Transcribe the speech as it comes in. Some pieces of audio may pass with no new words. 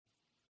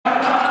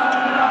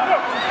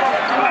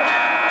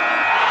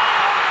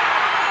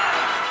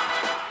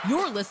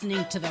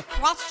listening to the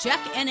Crosscheck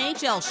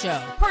NHL Show,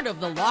 part of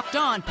the Locked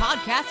On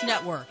Podcast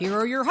Network. Here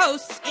are your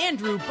hosts,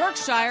 Andrew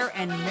Berkshire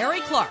and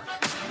Mary Clark.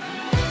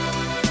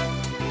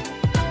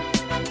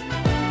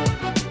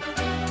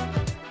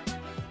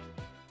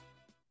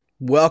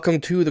 Welcome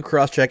to the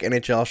Crosscheck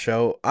NHL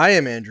Show. I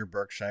am Andrew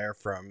Berkshire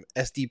from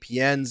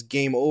SDPN's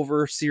Game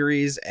Over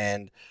series,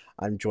 and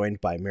I'm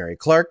joined by Mary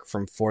Clark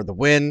from For the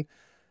Win.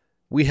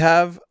 We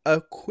have a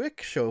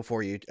quick show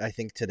for you, I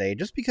think, today,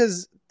 just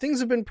because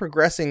things have been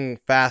progressing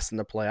fast in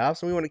the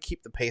playoffs, and we want to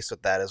keep the pace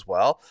with that as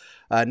well.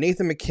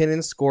 Nathan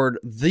MacKinnon scored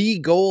the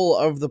goal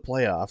of the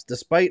playoffs,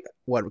 despite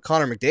what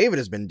Connor McDavid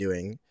has been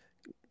doing.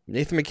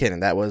 Nathan MacKinnon,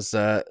 that was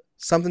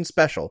something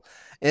special,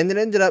 and it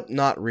ended up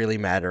not really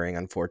mattering,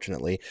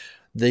 unfortunately.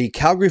 The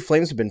Calgary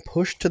Flames have been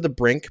pushed to the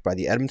brink by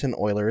the Edmonton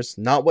Oilers.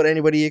 Not what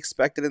anybody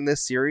expected in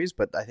this series,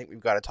 but I think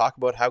we've got to talk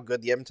about how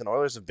good the Edmonton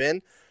Oilers have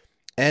been.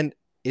 And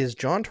is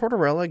John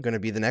Tortorella going to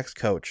be the next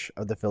coach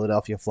of the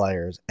Philadelphia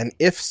Flyers? And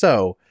if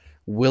so,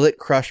 will it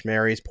crush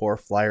Mary's poor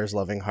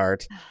Flyers-loving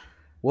heart?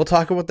 We'll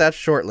talk about that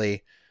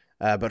shortly.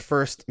 But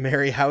first,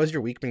 Mary, how has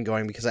your week been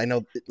going? Because I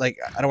know, I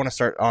don't want to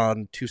start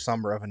on too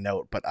somber of a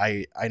note, but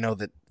I know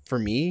that for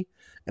me,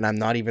 and I'm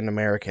not even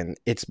American,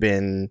 it's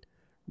been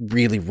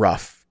really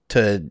rough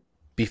to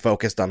be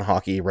focused on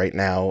hockey right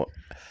now.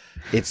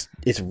 It's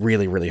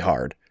really, really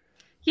hard.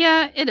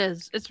 Yeah, it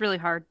is. It's really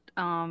hard.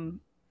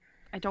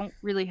 I don't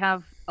really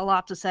have a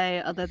lot to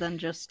say other than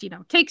just,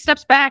 take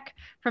steps back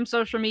from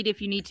social media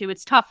if you need to.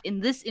 It's tough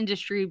in this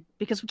industry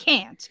because we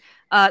can't.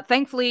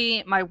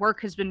 Thankfully, my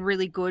work has been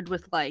really good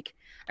with, I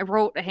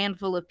wrote a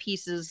handful of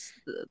pieces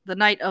the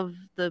night of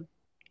the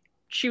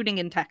shooting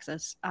in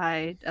Texas.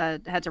 I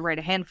had to write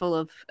a handful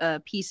of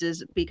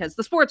pieces because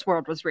the sports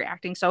world was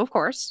reacting. So, of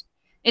course,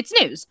 it's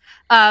news.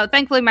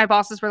 Thankfully, my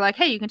bosses were like,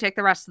 hey, you can take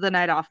the rest of the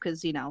night off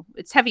because,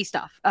 it's heavy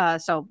stuff.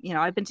 So,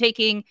 I've been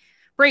taking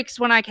breaks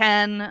when I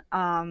can,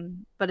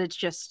 but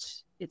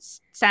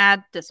it's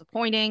sad,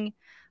 disappointing,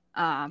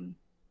 not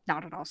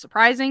at all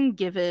surprising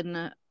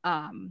given,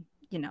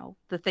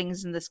 the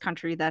things in this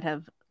country that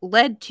have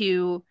led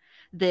to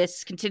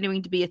this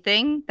continuing to be a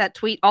thing. That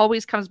tweet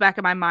always comes back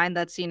in my mind.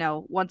 That's,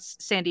 once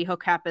Sandy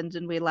Hook happened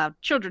and we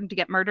allowed children to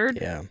get murdered,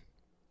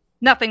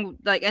 nothing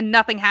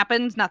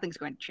happened, nothing's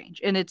going to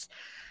change. And it's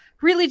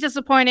really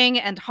disappointing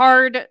and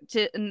hard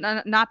to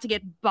not to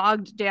get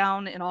bogged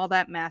down in all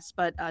that mess,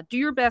 but do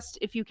your best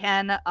if you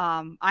can.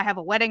 I have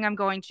a wedding I'm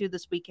going to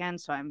this weekend,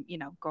 so I'm,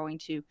 going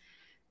to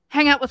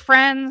hang out with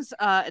friends.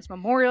 It's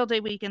Memorial Day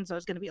weekend, so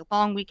it's going to be a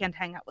long weekend,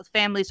 hang out with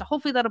family. So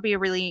hopefully that'll be a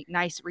really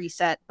nice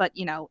reset. But,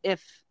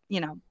 if,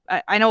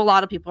 I know a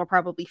lot of people are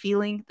probably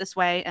feeling this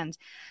way, and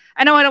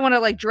I know I don't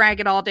want to drag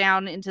it all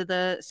down into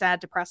the sad,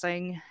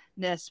 depressing,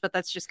 but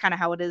that's just kind of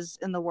how it is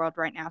in the world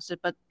right now. So,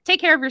 but take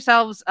care of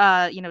yourselves,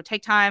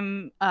 take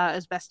time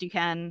as best you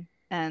can.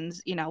 And,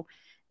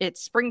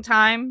 it's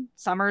springtime,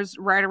 summer's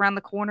right around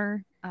the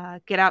corner,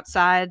 get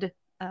outside,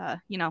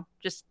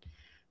 just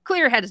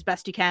clear your head as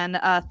best you can.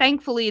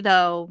 Thankfully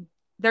though,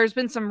 there's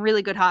been some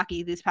really good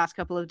hockey these past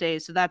couple of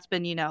days. So that's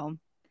been,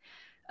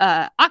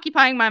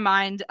 occupying my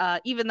mind,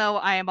 even though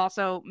I am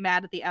also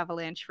mad at the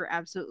Avalanche for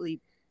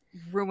absolutely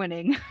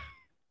ruining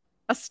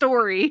a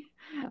story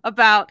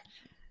about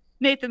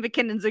Nathan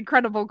MacKinnon's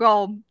incredible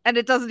goal, and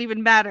it doesn't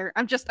even matter.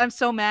 I'm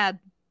so mad.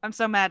 I'm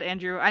so mad,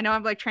 Andrew. I know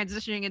I'm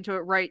transitioning into it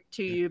right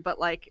to you, but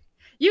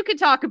you could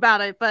talk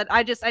about it, but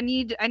I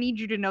need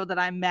you to know that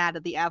I'm mad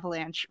at the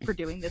Avalanche for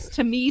doing this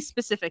to me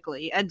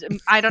specifically. And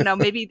I don't know,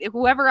 maybe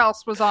whoever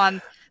else was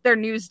on their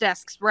news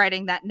desks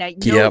writing that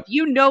night,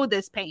 you know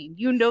this pain.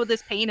 You know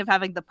this pain of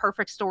having the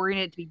perfect story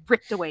and it to be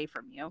ripped away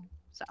from you.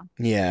 So.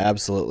 Yeah,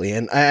 absolutely.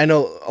 And I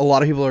know a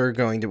lot of people are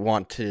going to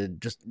want to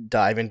just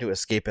dive into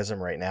escapism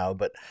right now,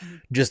 but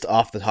just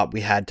off the top, we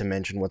had to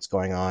mention what's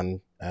going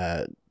on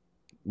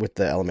with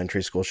the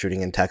elementary school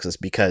shooting in Texas,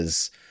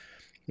 because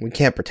we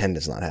can't pretend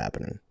it's not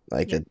happening.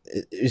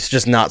 It's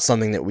just not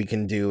something that we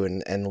can do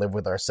and live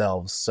with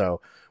ourselves.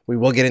 So we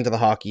will get into the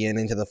hockey and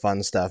into the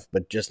fun stuff,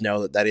 but just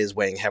know that is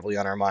weighing heavily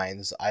on our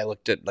minds. I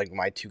looked at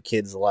my two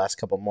kids the last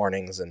couple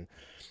mornings, and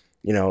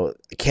I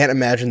can't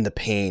imagine the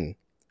pain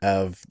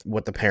of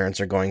what the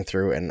parents are going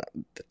through and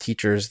the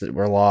teachers that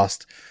were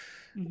lost.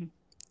 Mm-hmm.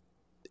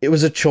 It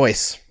was a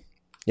choice,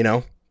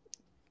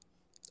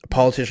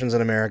 Politicians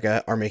in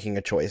America are making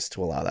a choice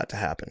to allow that to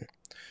happen.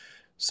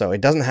 So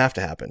it doesn't have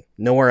to happen.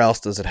 Nowhere else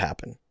does it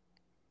happen.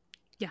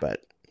 Yeah.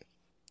 But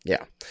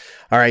yeah.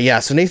 All right. Yeah.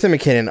 So Nathan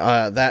MacKinnon,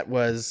 that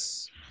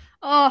was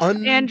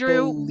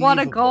Andrew, what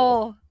a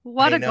goal.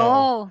 What a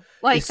goal.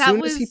 As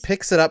soon as he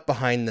picks it up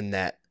behind the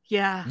net,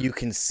 yeah, you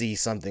can see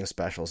something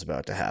special is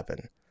about to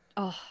happen.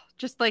 Oh,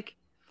 just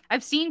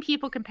I've seen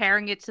people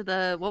comparing it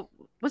to what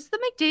was the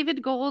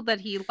McDavid goal that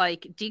he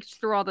deked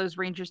through all those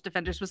Rangers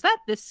defenders? Was that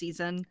this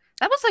season?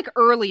 That was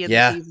early in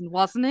the season,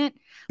 wasn't it?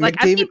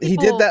 McDavid, he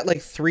did that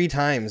 3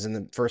 times in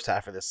the first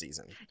half of this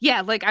season.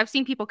 Yeah, I've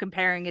seen people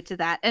comparing it to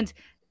that, and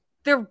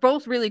they're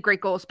both really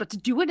great goals. But to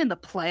do it in the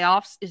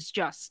playoffs is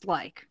just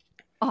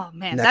oh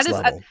man, next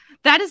level.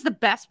 That is the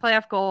best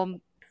playoff goal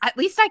at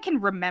least I can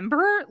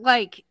remember.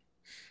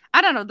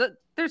 I don't know.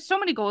 There's so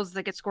many goals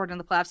that get scored in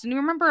the playoffs, and you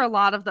remember a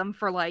lot of them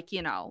for like,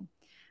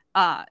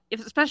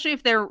 especially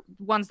if they're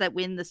ones that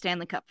win the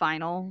Stanley Cup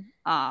final,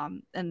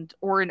 and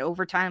or in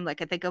overtime.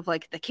 Like I think of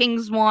like the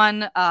Kings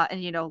one,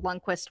 and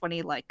Lundqvist when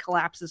he like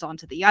collapses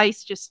onto the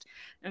ice, just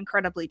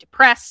incredibly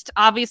depressed.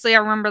 Obviously, I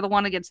remember the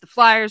one against the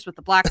Flyers with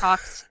the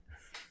Blackhawks.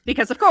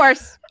 Because of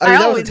course, I mean,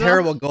 that was a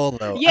terrible goal,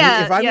 though. Yeah, I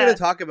mean, if I'm going to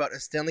talk about a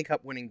Stanley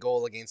Cup winning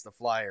goal against the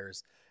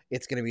Flyers,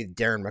 it's going to be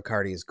Darren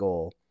McCarty's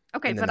goal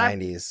in the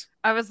 90s.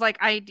 I was like,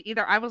 I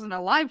wasn't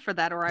alive for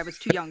that, or I was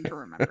too young to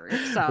remember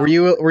it. So were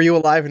you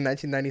alive in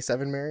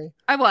 1997, Mary?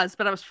 I was,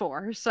 but I was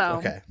 4. So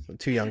okay,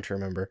 too young to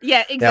remember.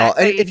 Yeah, exactly. Now,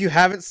 if you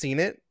haven't seen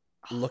it,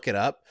 look it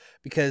up,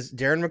 because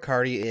Darren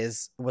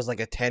McCarty was like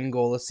a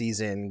 10-goal a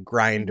season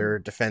grinder,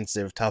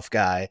 defensive, tough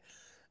guy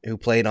who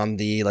played on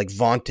the like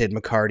vaunted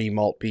McCarty,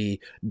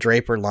 Maltby,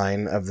 Draper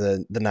line of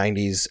the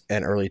 90s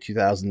and early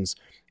 2000s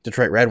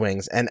Detroit Red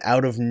Wings. And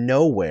out of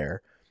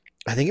nowhere,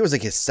 I think it was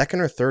like his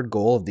second or third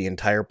goal of the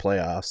entire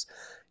playoffs,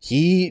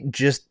 he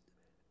just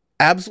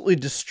absolutely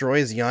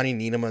destroys Yanni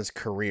Niemela's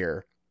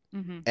career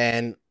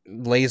and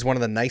lays one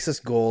of the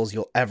nicest goals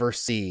you'll ever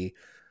see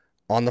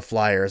on the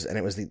Flyers, and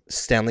it was the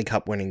Stanley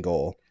Cup winning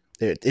goal.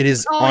 It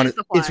is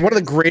it's one of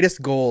the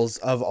greatest goals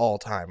of all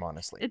time,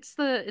 honestly.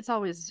 It's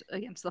always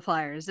against the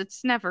Flyers.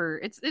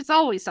 It's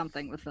always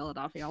something with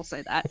Philadelphia, I'll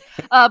say that.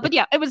 But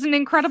yeah, it was an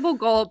incredible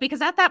goal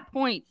because at that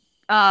point,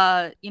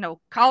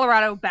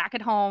 Colorado back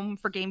at home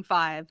for game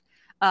 5.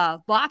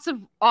 Lots of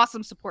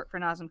awesome support for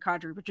Nazem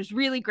Kadri, which is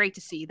really great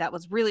to see. That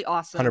was really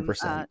awesome.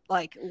 100%.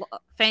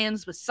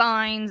 Fans with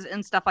signs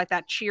and stuff like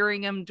that,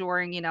 cheering him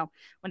during,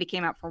 when he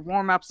came out for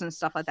warm-ups and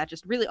stuff like that.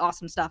 Just really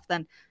awesome stuff.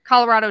 Then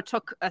Colorado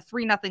took a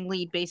 3-0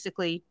 lead,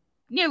 basically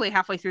nearly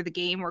halfway through the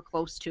game or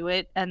close to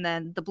it. And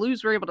then the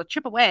Blues were able to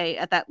chip away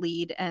at that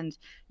lead and,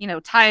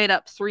 tie it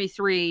up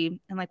 3-3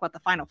 in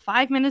the final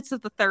 5 minutes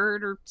of the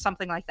third or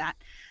something like that.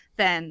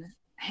 Then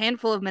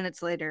handful of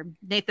minutes later,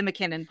 Nathan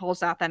MacKinnon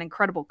pulls out that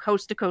incredible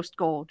coast-to-coast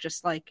goal,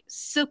 just like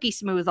silky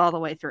smooth all the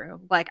way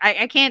through. Like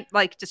I can't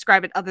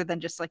describe it other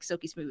than just like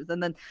silky smooth.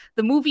 And then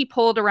the movie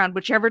pulled around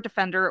whichever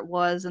defender it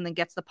was, and then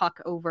gets the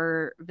puck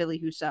over Ville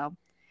Husso.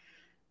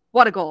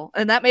 What a goal!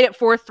 And that made it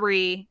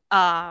 4-3.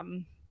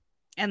 And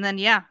then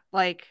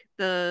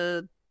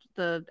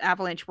the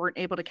Avalanche weren't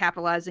able to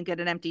capitalize and get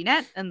an empty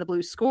net, and the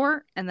Blues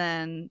score and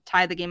then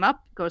tie the game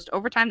up, goes to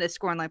overtime. They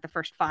score in the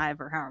first 5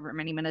 or however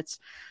many minutes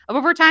of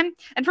overtime.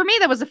 And for me,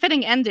 that was a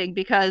fitting ending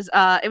because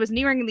it was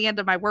nearing the end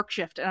of my work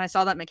shift, and I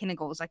saw that MacKinnon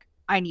goal. I was like,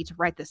 I need to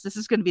write this. This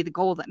is going to be the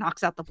goal that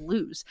knocks out the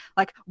Blues.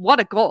 Like, what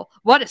a goal.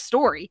 What a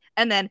story.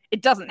 And then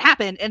it doesn't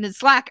happen. And in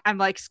Slack,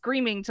 I'm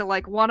screaming to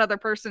one other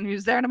person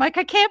who's there. And I'm like,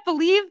 I can't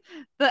believe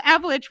the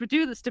Avalanche would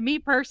do this to me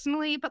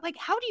personally. But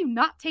how do you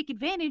not take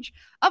advantage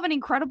of an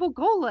incredible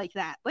goal like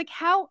that?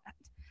 How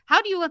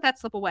do you let that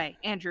slip away,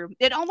 Andrew?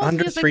 It almost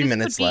under feels 3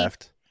 minutes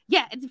left.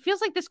 Yeah, it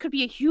feels like this could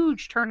be a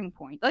huge turning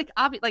point.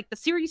 The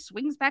series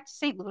swings back to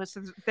St. Louis.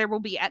 There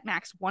will be at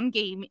max 1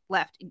 game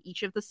left in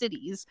each of the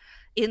cities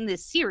in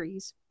this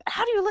series.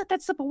 How do you let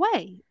that slip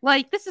away?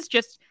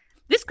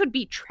 This could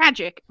be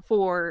tragic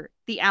for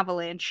the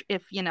Avalanche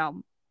if,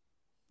 the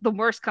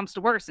worst comes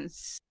to worst.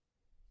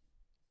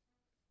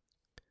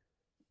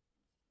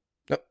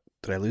 Oh,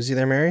 did I lose you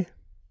there, Mary?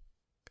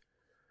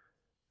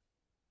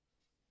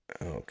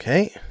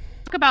 Okay.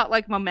 Talk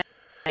about momentum.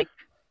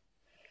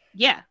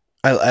 Yeah.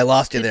 I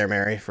lost you there,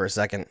 Mary, for a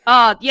second.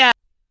 Yeah,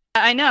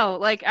 I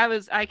know.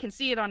 I can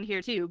see it on here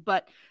too,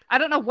 but I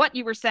don't know what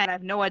you were saying. I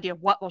have no idea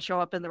what will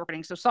show up in the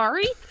recording, so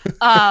sorry.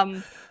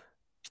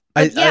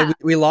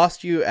 We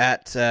lost you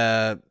at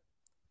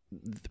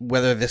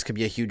whether this could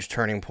be a huge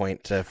turning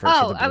point for the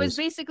Blues. I was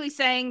basically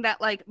saying that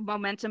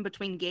momentum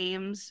between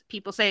games,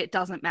 people say it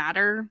doesn't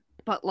matter,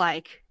 but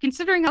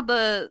considering how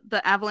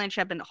the Avalanche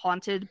have been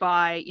haunted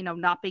by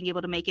not being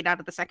able to make it out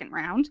of the second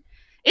round.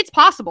 It's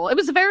possible.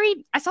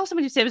 I saw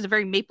somebody say it was a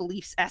very Maple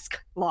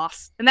Leafs-esque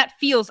loss, and that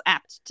feels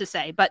apt to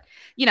say. But,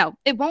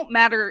 it won't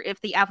matter if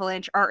the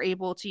Avalanche are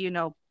able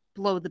to,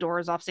 blow the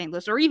doors off St.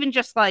 Louis or even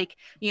just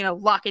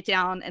lock it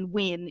down and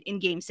win in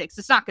Game 6.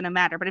 It's not going to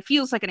matter, but it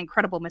feels like an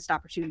incredible missed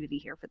opportunity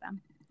here for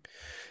them.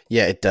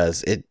 Yeah, it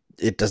does.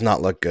 It does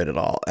not look good at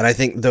all. And I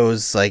think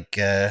those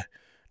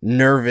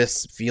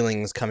nervous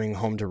feelings coming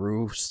home to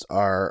roost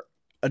are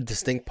a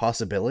distinct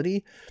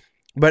possibility.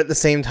 But at the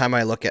same time,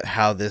 I look at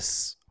how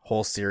this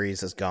whole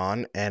series has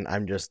gone, and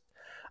I'm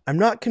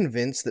not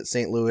convinced that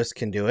St. Louis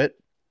can do it.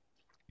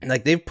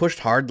 They've pushed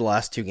hard the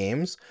last 2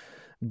 games,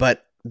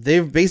 but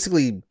they've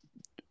basically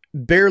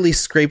barely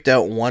scraped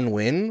out 1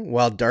 win,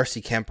 while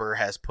Darcy Kemper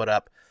has put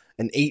up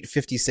an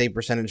 .850 save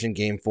percentage in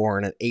Game 4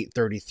 and an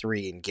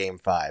 .833 in Game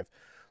 5.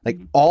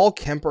 All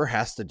Kemper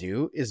has to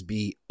do is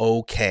be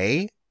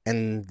okay,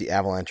 and the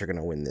Avalanche are going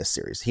to win this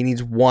series. He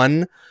needs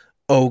 1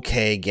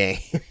 okay game.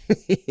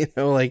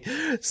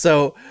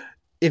 So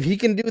if he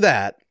can do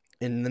that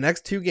in the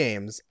next 2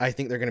 games, I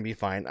think they're going to be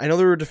fine. I know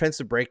there were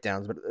defensive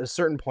breakdowns, but at a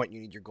certain point, you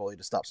need your goalie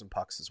to stop some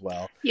pucks as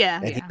well. Yeah.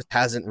 And he just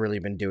hasn't really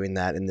been doing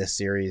that in this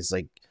series.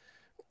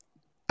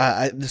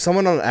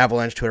 Someone on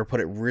Avalanche Twitter put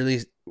it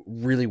really,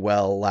 really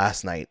well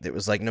last night. It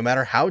was like, no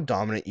matter how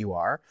dominant you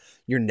are,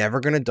 you're never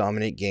going to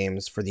dominate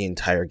games for the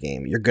entire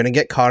game. You're going to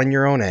get caught in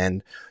your own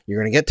end.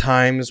 You're going to get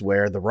times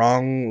where the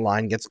wrong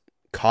line gets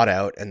caught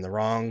out and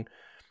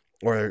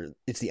or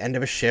it's the end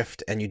of a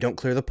shift and you don't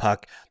clear the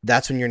puck.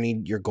 That's when you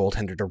need your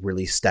goaltender to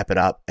really step it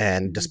up.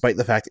 And despite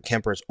the fact that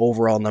Kemper's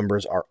overall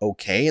numbers are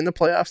okay in the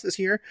playoffs this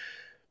year,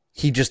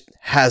 he just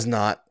has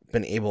not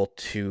been able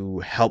to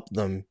help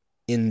them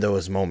in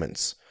those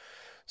moments.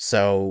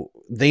 So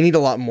they need a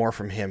lot more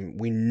from him.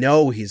 We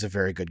know he's a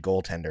very good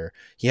goaltender.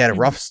 He had a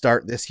rough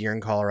start this year in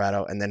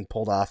Colorado and then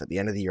pulled off at the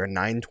end of the year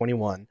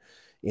 921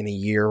 in a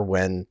year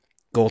when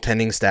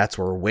goaltending stats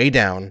were way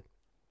down.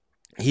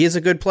 He is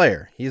a good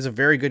player. He is a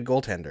very good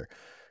goaltender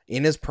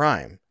in his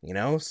prime,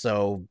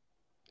 so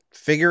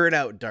figure it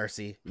out,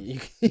 Darcy. You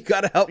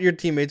got to help your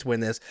teammates win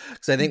this,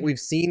 because I think we've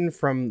seen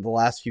from the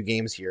last few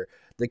games here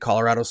that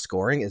Colorado's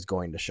scoring is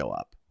going to show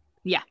up.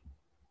 Yeah,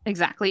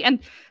 exactly. And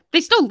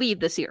they still lead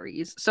the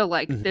series. So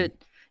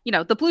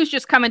the Blues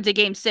just come into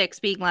game 6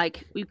 being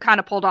like, we've kind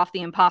of pulled off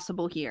the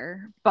impossible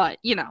here. But,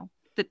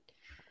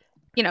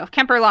 if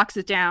Kemper locks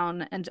it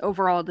down and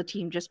overall the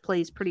team just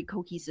plays pretty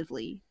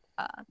cohesively,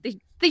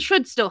 they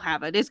should still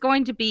have it. It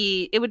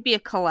would be a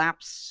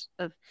collapse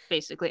of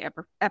basically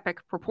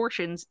epic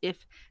proportions if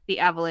the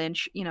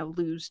Avalanche,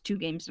 lose 2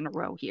 games in a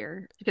row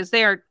here, because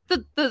they are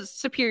the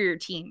superior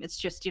team. It's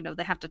just,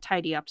 they have to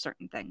tidy up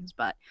certain things.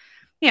 But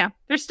yeah,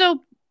 they're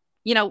still,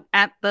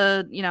 at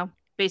the,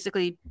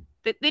 basically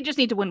they just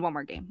need to win one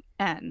more game,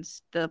 and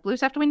the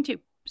Blues have to win 2.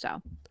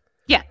 So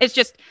yeah, it's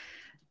just,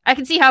 I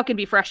can see how it can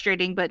be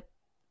frustrating, but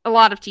a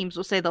lot of teams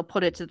will say they'll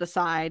put it to the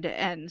side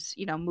and,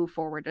 move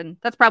forward. And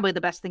that's probably the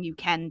best thing you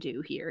can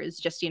do here is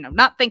just,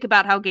 not think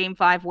about how game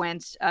 5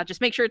 went. Just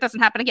make sure it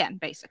doesn't happen again,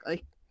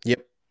 basically.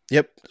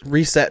 Yep.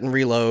 Reset and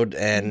reload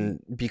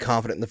and be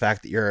confident in the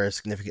fact that you're a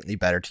significantly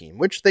better team,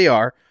 which they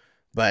are.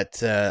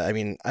 But,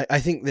 I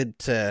think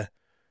that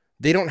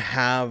they don't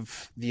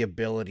have the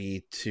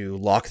ability to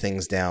lock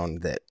things down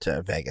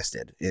that Vegas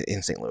did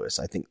in St. Louis.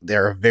 I think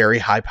they're a very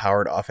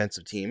high-powered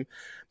offensive team,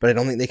 but I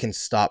don't think they can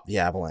stop the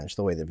Avalanche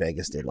the way that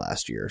Vegas did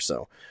last year.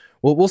 So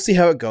we'll see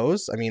how it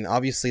goes.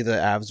 Obviously the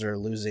Avs are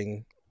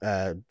losing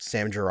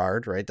Sam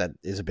Girard, right? That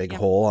is a big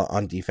hole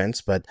on defense,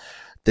 but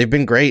they've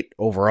been great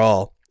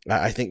overall.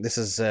 I think this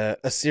is a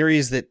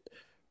series that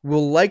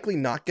will likely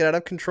not get out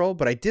of control,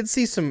 but I did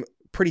see some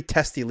pretty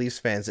testy Leafs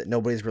fans that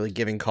nobody's really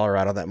giving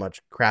Colorado that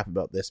much crap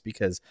about this,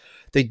 because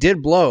they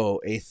did blow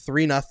a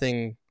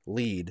 3-0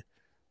 lead,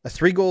 a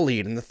 3-goal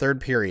lead in the third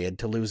period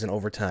to lose in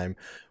overtime,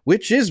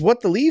 which is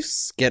what the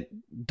Leafs get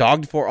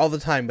dogged for all the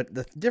time. But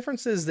the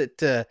difference is that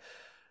the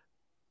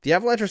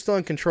Avalanche are still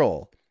in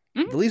control.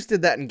 The Leafs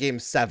did that in game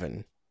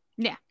 7.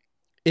 Yeah.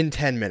 In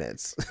 10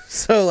 minutes.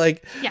 So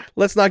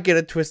let's not get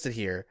it twisted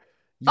here.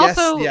 Yes,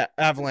 also, the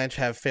Avalanche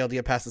have failed to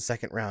get past the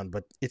second round,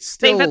 but it's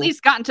still... They've at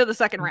least gotten to the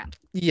second round.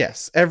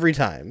 Yes, every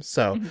time.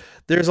 So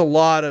there's a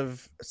lot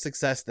of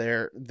success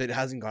there that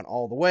hasn't gone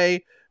all the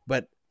way,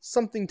 but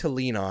something to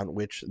lean on,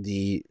 which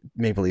the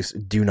Maple Leafs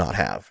do not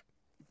have.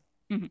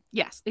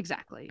 Yes,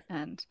 exactly.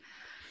 And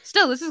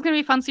still, this is going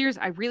to be a fun series.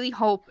 I really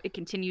hope it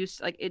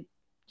continues,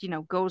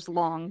 goes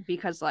long,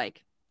 because,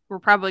 we're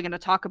probably going to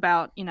talk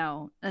about, in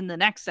the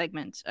next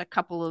segment, a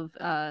couple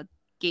of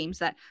games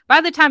that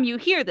by the time you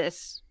hear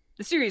this,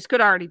 the series could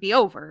already be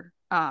over.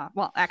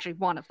 Well, actually,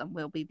 one of them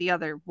will be. The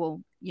other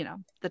will,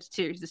 the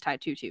series is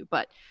tied 2-2.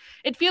 But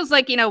it feels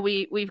like,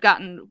 we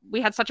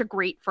had such a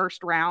great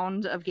first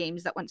round of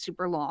games that went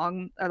super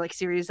long, or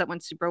series that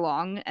went super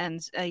long.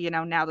 And,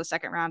 now the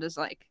second round is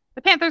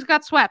the Panthers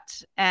got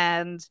swept,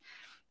 and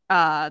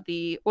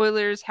the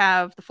Oilers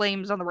have the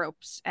Flames on the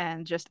ropes,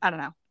 and just, I don't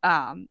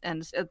know.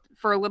 And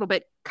for a little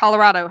bit,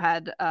 Colorado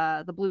had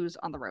the Blues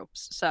on the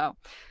ropes. So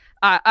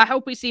I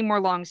hope we see more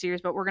long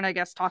series, but we're going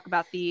to, talk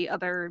about the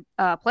other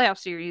playoff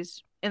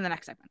series in the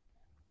next segment.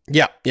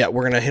 Yeah,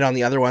 we're going to hit on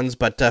the other ones,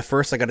 but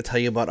first I got to tell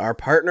you about our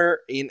partner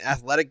in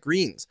Athletic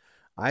Greens.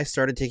 I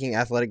started taking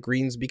Athletic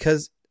Greens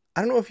because,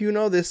 I don't know if you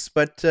know this,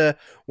 but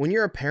when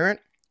you're a parent,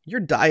 your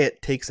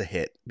diet takes a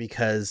hit,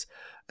 because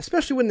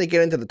especially when they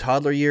get into the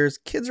toddler years,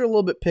 kids are a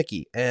little bit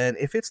picky. And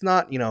if it's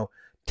not,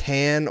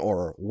 tan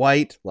or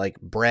white, like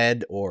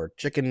bread or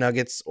chicken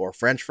nuggets or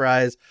French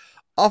fries,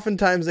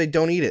 oftentimes they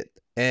don't eat it.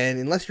 And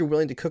unless you're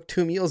willing to cook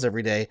 2 meals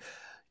every day,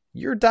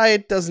 your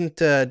diet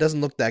doesn't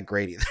look that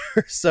great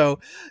either.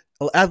 So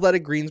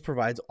Athletic Greens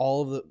provides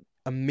all of the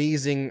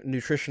amazing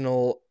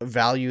nutritional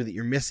value that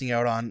you're missing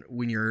out on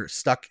when you're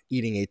stuck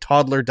eating a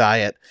toddler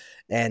diet.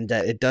 And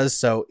it does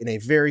so in a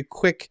very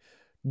quick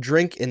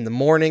drink in the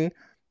morning.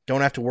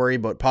 Don't have to worry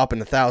about popping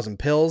 1,000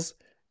 pills.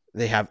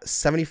 They have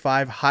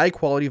 75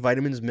 high-quality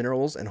vitamins,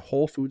 minerals, and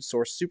whole food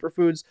source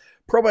superfoods,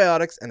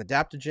 probiotics, and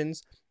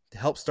adaptogens to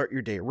help start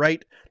your day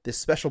right. This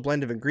special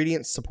blend of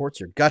ingredients supports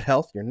your gut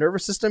health, your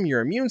nervous system,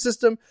 your immune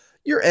system,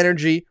 your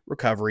energy,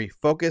 recovery,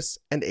 focus,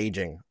 and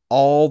aging.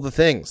 All the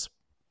things.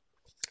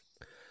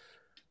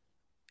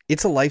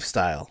 It's a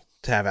lifestyle.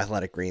 to have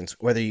Athletic Greens.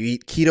 Whether you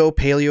eat keto,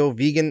 paleo,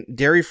 vegan,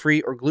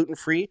 dairy-free, or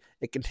gluten-free,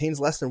 it contains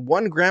less than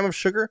 1 gram of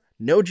sugar,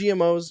 no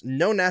GMOs,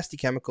 no nasty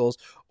chemicals,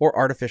 or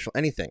artificial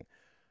anything.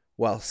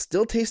 While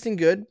still tasting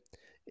good,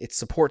 it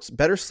supports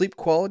better sleep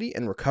quality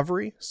and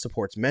recovery,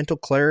 supports mental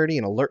clarity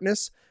and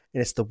alertness,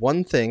 and it's the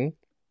one thing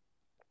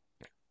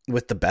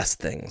with the best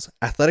things.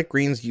 Athletic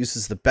Greens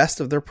uses the best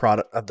of their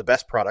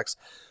best products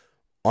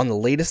on the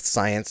latest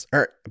science,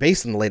 or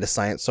based on the latest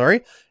science,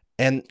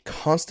 and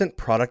constant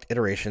product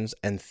iterations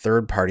and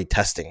third-party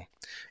testing.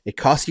 It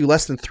costs you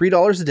less than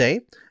 $3 a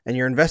day, and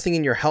you're investing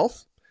in your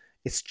health.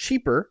 It's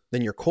cheaper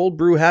than your cold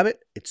brew habit.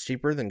 It's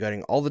cheaper than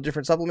getting all the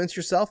different supplements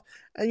yourself,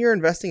 and you're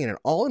investing in an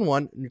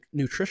all-in-one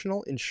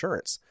nutritional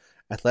insurance.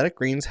 Athletic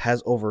Greens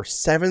has over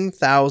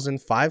 7,000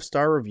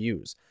 5-star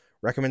reviews,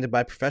 recommended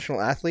by professional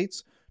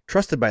athletes,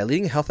 trusted by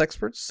leading health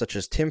experts such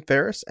as Tim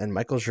Ferriss and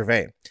Michael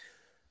Gervais.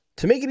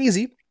 To make it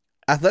easy,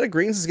 Athletic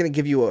Greens is going to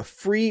give you a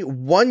free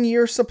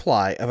 1-year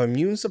supply of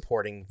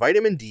immune-supporting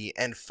vitamin D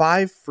and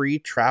 5 free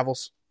travel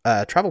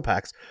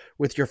packs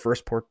with your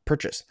first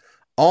purchase.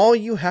 All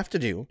you have to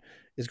do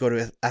is go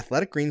to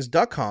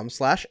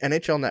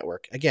athleticgreens.com/NHL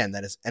Network. Again,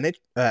 that is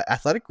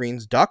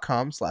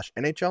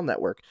athleticgreens.com/NHL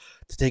Network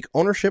to take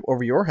ownership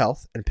over your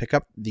health and pick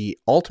up the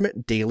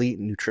ultimate daily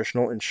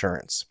nutritional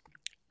insurance.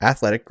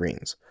 Athletic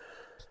Greens.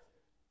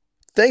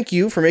 Thank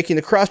you for making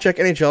the Crosscheck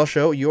NHL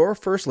show your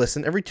first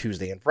listen every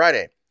Tuesday and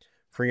Friday.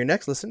 For your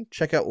next listen,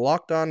 check out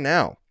Locked On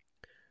Now.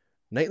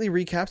 Nightly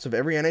recaps of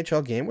every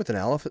NHL game with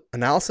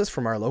analysis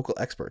from our local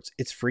experts.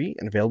 It's free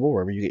and available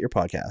wherever you get your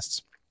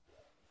podcasts.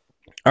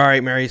 All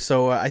right, Mary.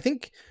 So I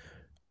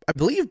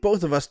believe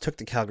both of us took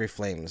the Calgary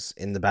Flames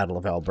in the Battle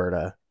of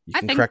Alberta. You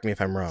can correct me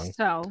if I'm wrong.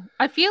 So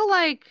I feel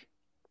like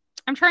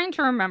I'm trying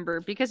to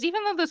remember, because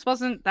even though this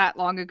wasn't that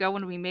long ago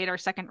when we made our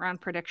second round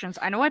predictions,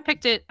 I know I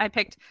picked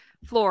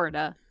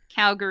Florida,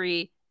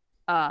 Calgary,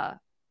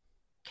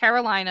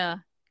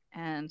 Carolina,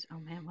 and oh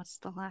man, what's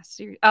the last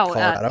series?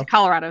 Oh,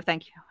 Colorado.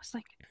 Thank you. I was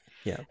like,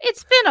 yeah,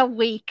 it's been a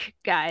week,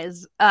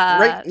 guys.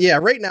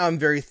 Right now I'm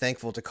very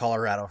thankful to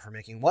Colorado for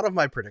making one of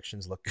my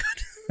predictions look good.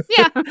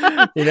 Yeah.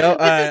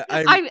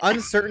 I'm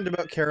uncertain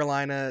about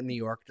Carolina, New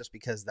York, just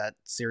because that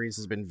series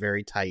has been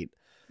very tight.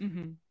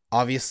 Mm-hmm.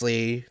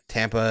 Obviously,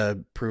 Tampa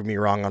proved me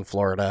wrong on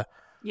Florida.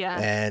 Yeah.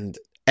 And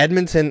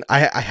Edmonton,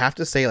 I have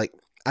to say, like,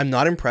 I'm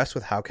not impressed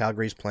with how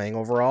Calgary's playing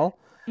overall.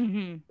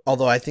 Mm-hmm.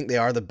 Although I think they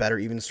are the better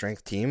even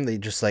strength team. They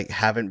just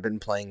haven't been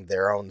playing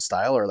their own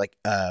style, or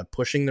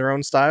pushing their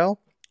own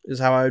style is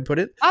how I would put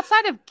it.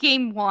 Outside of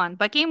game one,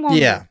 but game one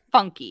was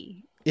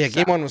funky. Yeah,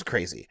 game one was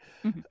crazy.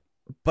 Mm-hmm.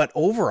 But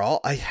overall,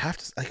 I have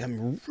to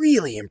I'm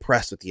really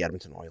impressed with the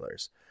Edmonton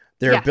Oilers.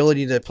 Their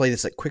ability to play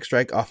this quick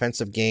strike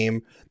offensive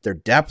game, their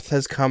depth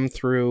has come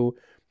through.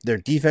 Their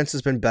defense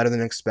has been better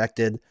than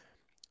expected.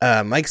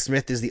 Mike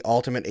Smith is the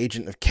ultimate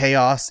agent of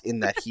chaos in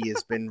that he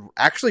has been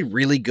actually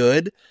really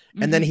good.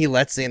 Mm-hmm. And then he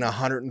lets in a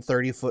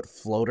 130-foot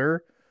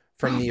floater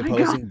from the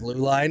opposing blue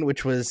line,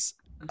 which was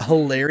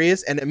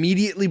hilarious, and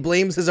immediately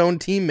blames his own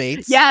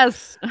teammates.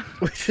 Yes.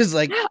 Which is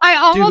I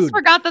almost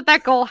forgot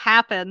that goal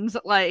happened.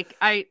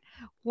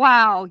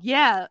 Wow,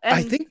 yeah. And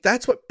I think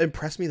that's what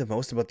impressed me the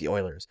most about the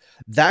Oilers.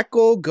 That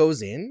goal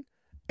goes in,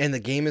 and the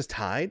game is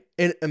tied,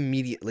 and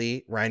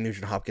immediately Ryan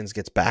Nugent-Hopkins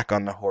gets back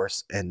on the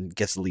horse and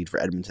gets the lead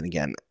for Edmonton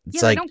again.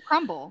 It's they don't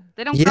crumble.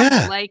 They don't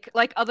crumble like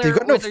other They've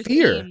got no Oilers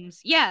fear. Teams.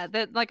 Yeah,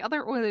 that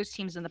other Oilers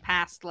teams in the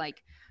past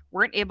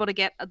weren't able to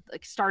get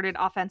started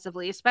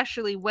offensively,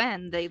 especially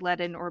when they let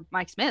in, or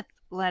Mike Smith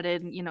let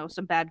in,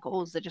 some bad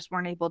goals that just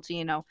weren't able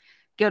to,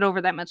 get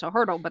over that mental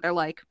hurdle. But they're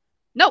like,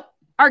 nope,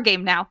 our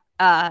game now,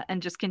 and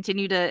just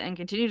continue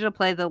to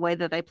play the way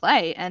that they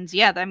play. And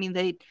yeah, I mean,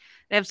 they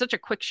have such a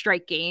quick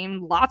strike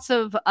game, lots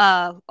of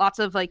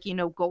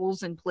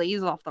goals and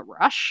plays off the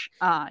rush,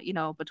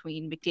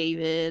 between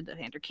McDavid,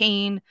 Evander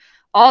Kane,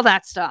 all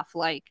that stuff.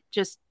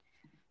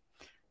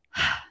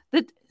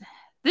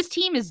 This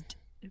team is,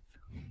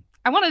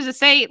 I wanted to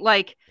say,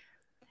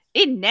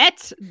 in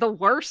net, the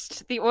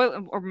worst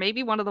or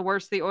maybe one of the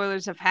worst the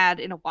Oilers have had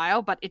in a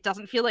while, but it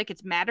doesn't feel like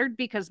it's mattered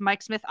because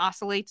Mike Smith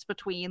oscillates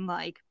between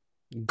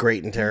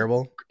great and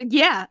terrible.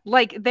 Yeah,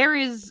 there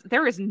is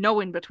no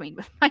in between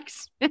with Mike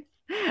Smith.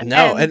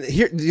 No, and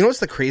here, what's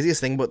the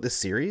craziest thing about this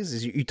series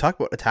is you talk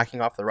about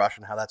attacking off the rush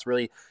and how that's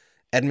really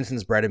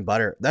Edmonton's bread and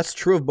butter. That's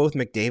true of both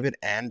McDavid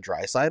and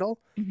Draisaitl.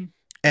 Mm-hmm.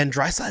 And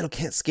Draisaitl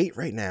can't skate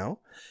right now,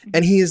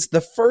 and he is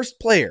the first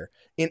player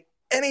in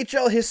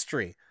NHL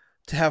history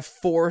to have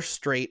 4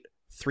 straight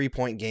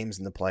 3-point games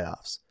in the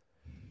playoffs.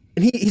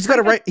 And he's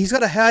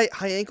got a high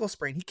ankle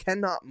sprain. He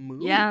cannot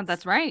move. Yeah,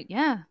 that's right.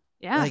 Yeah.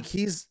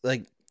 He's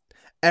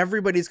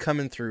everybody's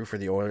coming through for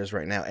the Oilers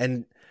right now,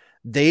 and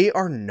they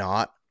are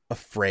not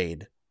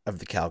afraid of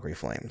the Calgary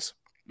Flames.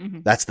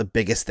 Mm-hmm. That's the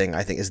biggest thing,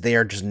 I think, is they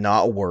are just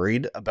not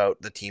worried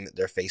about the team that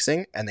they're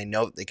facing, and they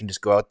know that they can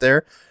just go out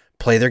there,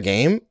 play their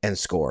game, and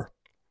score.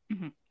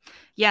 Mm-hmm.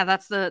 Yeah,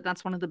 that's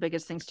one of the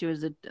biggest things too,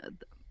 is that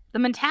the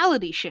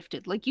mentality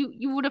shifted.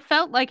 You would have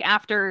felt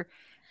after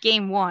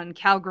game one,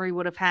 Calgary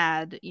would have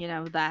had,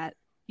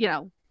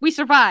 we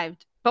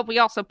survived. but we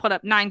also put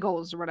up 9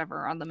 goals or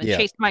whatever on them and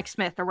chased Mike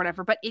Smith or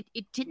whatever. But it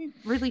didn't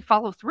really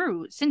follow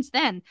through. Since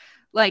then,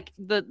 like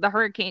the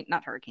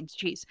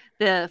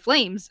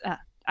Flames,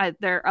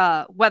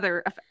 their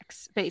weather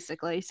effects,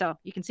 basically. So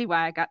you can see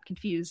why I got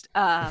confused.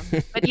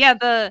 But yeah,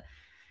 the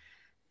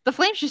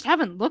Flames just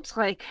haven't looked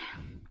like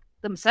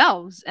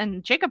themselves.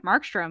 And Jacob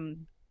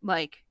Markstrom,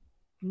 like,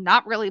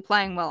 not really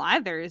playing well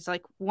either, is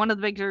like one of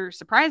the bigger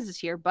surprises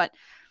here. But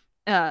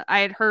I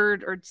had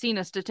heard or seen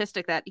a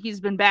statistic that he's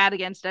been bad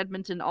against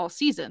Edmonton all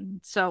season.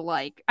 So,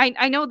 like,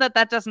 I know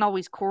that doesn't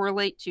always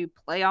correlate to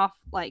playoff.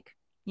 Like,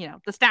 you know,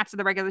 the stats of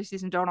the regular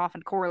season don't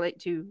often correlate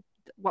to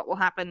what will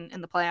happen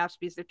in the playoffs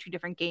because they're 2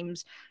 different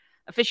games,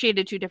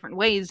 officiated 2 different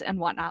ways and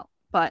whatnot.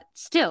 But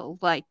still,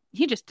 like,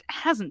 he just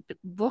hasn't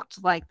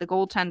looked like the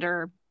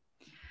goaltender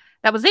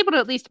that was able to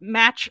at least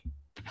match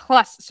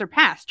plus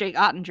surpass Jake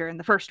Ottinger in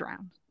the first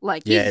round.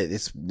 Like, yeah,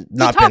 it's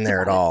not been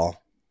there at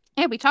all.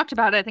 Yeah, we talked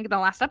about it, I think, in the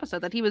last episode,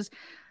 that he was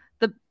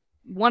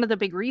one of the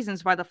big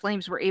reasons why the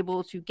Flames were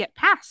able to get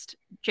past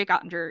Jake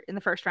Ottinger in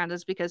the first round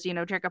is because, you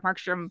know, Jacob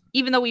Markstrom,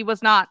 even though he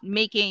was not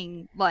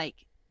making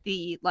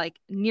the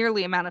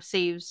nearly amount of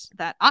saves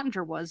that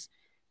Ottinger was,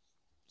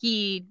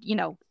 he, you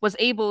know, was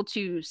able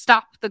to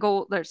stop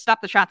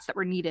the shots that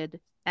were needed,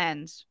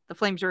 and the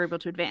Flames were able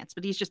to advance.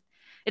 But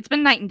it's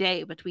been night and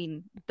day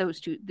between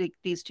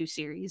these 2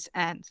 series,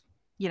 and,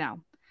 you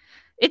know,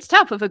 it's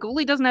tough if a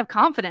goalie doesn't have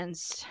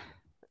confidence.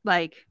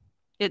 Like,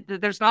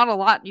 there's not a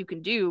lot you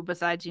can do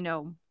besides, you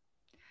know,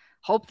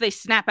 hope they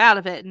snap out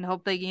of it and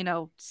hope they, you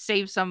know,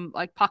 save some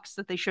like pucks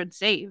that they should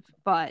save.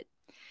 But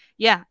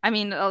yeah, I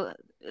mean,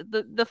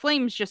 the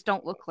Flames just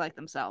don't look like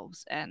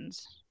themselves, and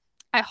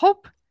I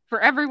hope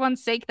for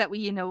everyone's sake that we,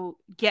 you know,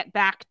 get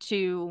back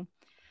to,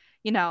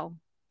 you know,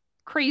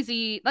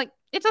 crazy. Like,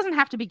 it doesn't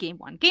have to be game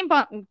 1.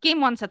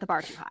 Game 1 set the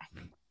bar too high,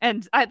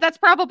 and that's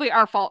probably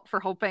our fault for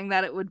hoping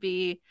that it would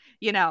be,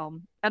 you know,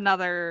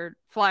 another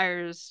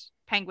Flyers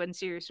Penguin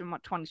series from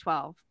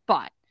 2012.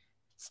 But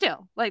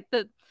still, like,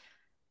 the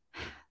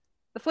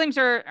Flames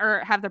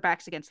are have their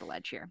backs against the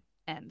ledge here,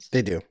 and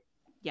they do.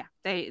 Yeah,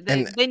 they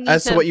need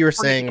as to what you were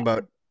saying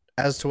about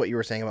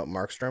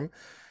Markstrom,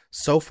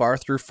 so far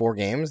through 4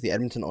 games, the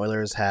Edmonton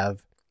Oilers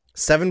have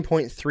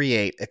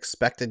 7.38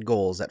 expected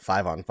goals at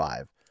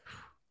 5-on-5,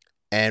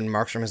 and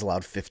Markstrom has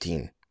allowed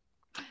 15.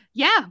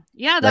 Yeah,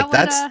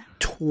 that's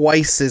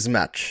twice as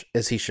much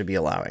as he should be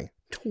allowing.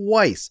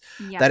 Twice.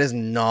 Yeah. That is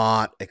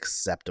not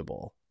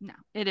acceptable. No,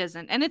 it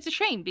isn't. And it's a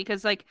shame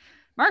because, like,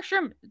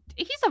 Markstrom,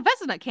 he's a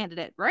Vezina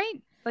candidate,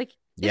 right? Like,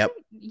 yep.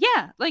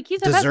 Yeah, like,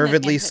 he's a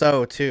deservedly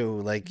so too.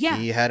 Like,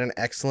 he had an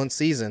excellent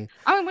season.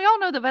 I mean, we all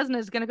know the Vezina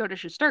is going to go to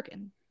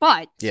Shesterkin,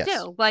 but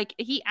still, like,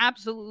 he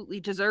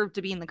absolutely deserved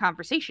to be in the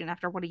conversation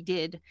after what he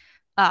did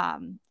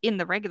in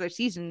the regular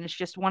season. It's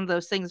just one of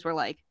those things where,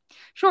 like,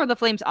 sure, the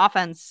Flames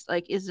offense,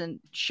 like,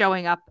 isn't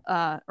showing up,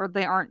 or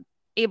they aren't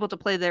able to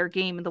play their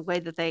game in the way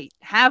that they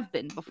have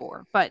been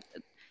before, but,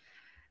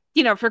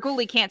 you know, if your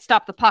goalie can't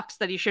stop the pucks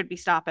that he should be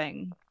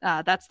stopping,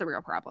 that's the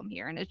real problem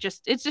here. And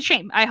it's a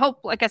shame. I hope,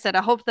 like I said,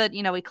 I hope that,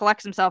 you know, he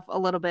collects himself a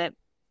little bit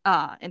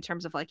in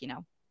terms of, like, you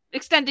know,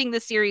 extending the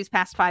series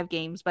past 5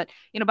 games. But,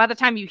 you know, by the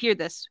time you hear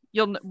this,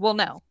 we'll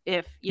know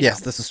if, you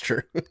yes, know, this is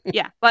true.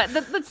 Yeah, but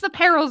that's the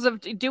perils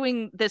of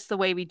doing this the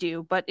way we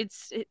do. But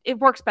it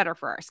works better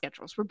for our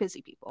schedules. We're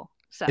busy people.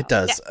 So it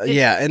does.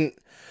 And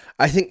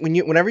I think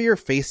whenever you're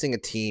facing a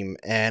team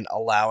and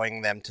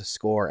allowing them to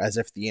score as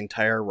if the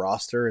entire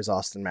roster is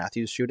Austin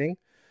Matthews shooting,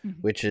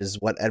 which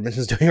is what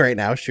Edmonton's doing right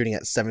now, shooting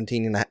at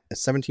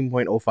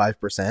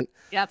 17.05%.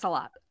 Yeah, that's a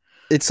lot.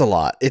 It's a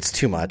lot. It's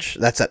too much.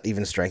 That's at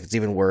even strength. It's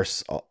even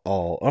worse.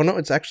 Oh no,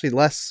 it's actually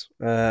less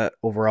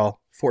overall.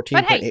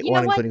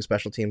 14.81, including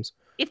special teams.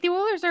 If the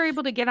Oilers are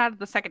able to get out of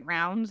the second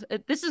round,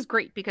 this is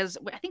great because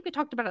I think we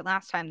talked about it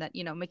last time that,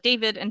 you know,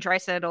 McDavid and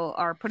Draisaitl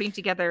are putting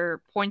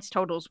together points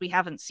totals we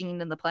haven't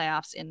seen in the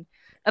playoffs in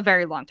a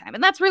very long time.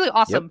 And that's really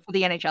awesome for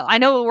the NHL. I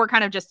know we're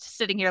kind of just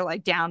sitting here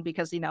like down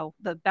because, you know,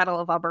 the Battle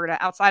of Alberta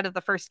outside of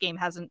the first game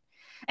hasn't,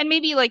 and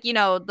maybe, like, you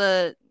know,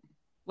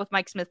 with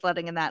Mike Smith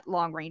letting in that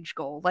long range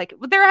goal, like,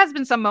 there has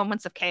been some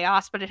moments of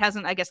chaos, but it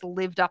hasn't, I guess,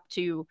 lived up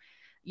to,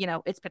 you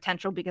know, its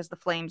potential because the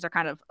Flames are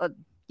kind of,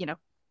 you know,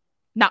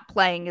 not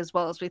playing as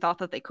well as we thought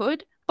that they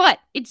could. But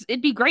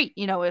it'd be great,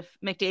 you know, if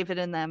McDavid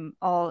and them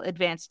all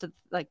advanced to,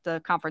 like, the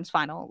conference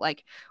final.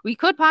 Like, we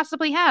could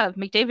possibly have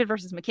McDavid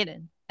versus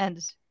MacKinnon, and,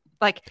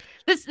 like,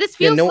 this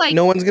feels like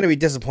no one's gonna be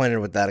disappointed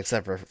with that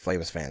except for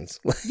Flames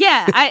fans.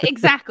 Yeah,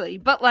 exactly.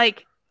 But,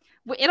 like,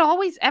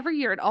 every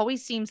year it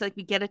always seems like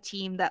we get a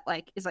team that,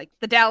 like, is like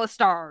the Dallas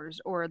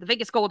Stars or the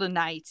Vegas Golden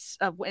Knights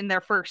in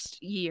their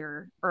first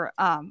year, or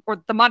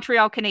the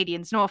Montreal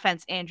Canadiens. No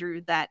offense,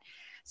 Andrew, that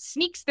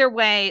sneaks their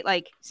way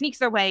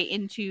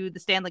into the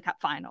Stanley Cup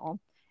final.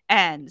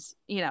 And,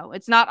 you know,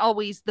 it's not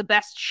always the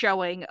best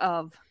showing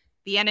of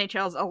the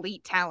NHL's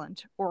elite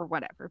talent or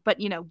whatever,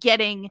 but, you know,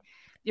 getting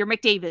your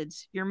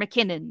McDavids, your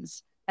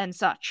MacKinnon's and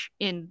such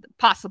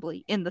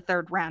possibly in the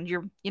third round,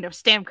 your, you know,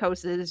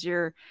 Stamkos's,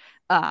 your,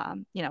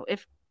 you know,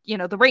 if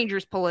the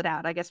Rangers pull it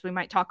out. I guess we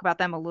might talk about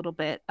them a little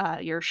bit.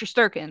 Your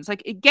Shesterkins,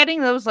 like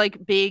getting those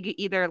like big,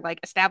 either like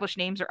established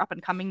names or up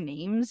and coming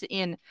names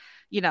in,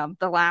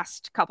 the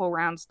last couple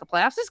rounds of the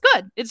playoffs is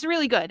good. It's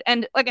really good.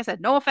 And like I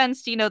said, no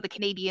offense to, the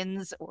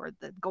Canadians or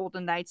the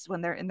Golden Knights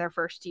when they're in their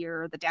first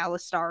year, or the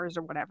Dallas Stars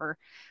or whatever.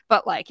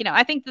 But like,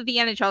 I think that the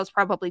NHL is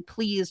probably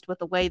pleased with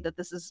the way that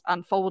this is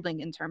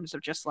unfolding in terms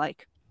of just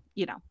like,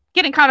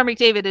 getting Connor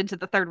McDavid into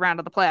the third round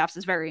of the playoffs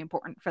is very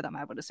important for them,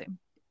 I would assume.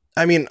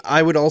 I mean,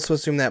 I would also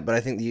assume that, but I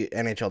think the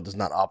NHL does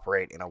not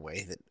operate in a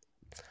way that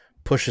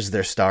pushes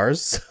their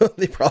stars, so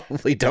they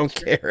probably don't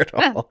care at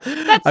all.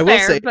 That's I will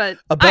fair, say but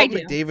about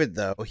McDavid,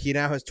 though, he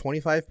now has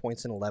 25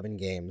 points in 11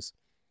 games.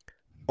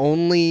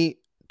 Only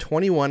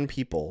 21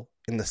 people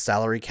in the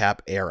salary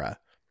cap era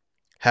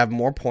have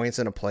more points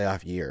in a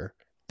playoff year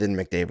than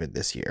McDavid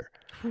this year.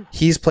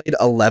 He's played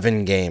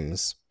 11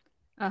 games.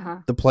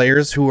 The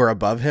players who are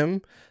above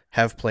him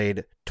have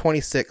played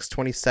 26,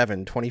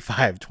 27,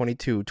 25,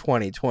 22,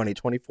 20, 20,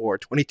 24,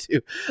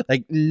 22.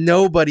 Like,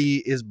 nobody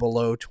is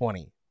below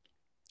 20.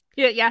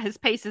 Yeah, his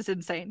pace is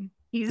insane.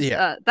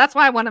 That's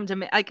why I want him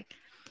to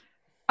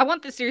I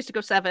want this series to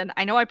go 7.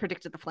 I know I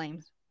predicted the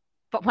Flames,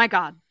 but my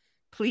God,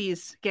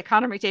 please get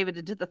Connor McDavid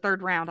into the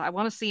third round. I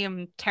want to see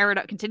him tear it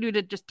up, continue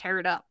to just tear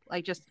it up.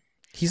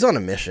 He's on a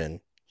mission.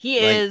 He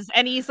is,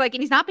 and he's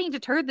not being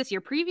deterred this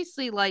year.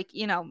 Previously,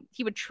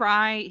 he would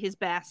try his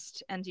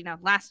best, and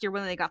last year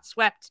when they got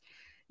swept,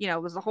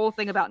 it was the whole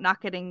thing about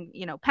not getting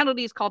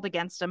penalties called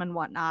against him and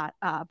whatnot.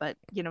 But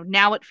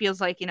now it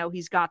feels like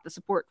he's got the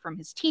support from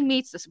his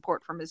teammates, the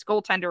support from his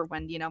goaltender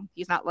when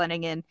he's not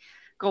letting in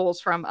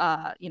goals from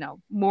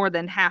more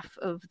than half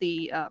of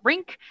the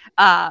rink.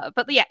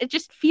 But yeah, it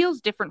just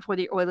feels different for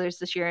the Oilers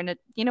this year, and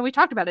we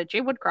talked about it. Jay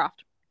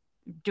Woodcroft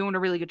doing a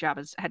really good job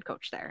as head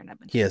coach there. And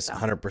he is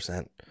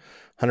 100%,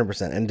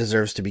 and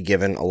deserves to be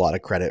given a lot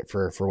of credit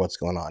for what's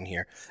going on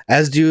here,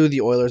 as do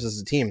the Oilers as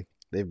a team.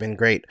 They've been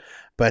great.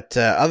 But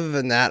other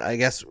than that, I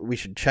guess we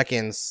should check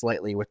in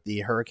slightly with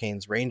the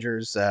Hurricanes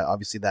Rangers.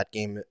 Obviously, that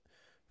game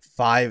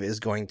 5 is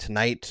going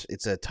tonight.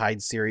 It's a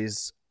tied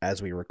series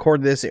as we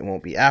record this. It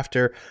won't be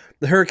after.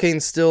 The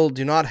Hurricanes still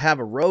do not have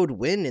a road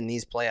win in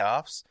these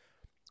playoffs,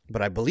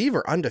 but I believe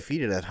are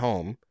undefeated at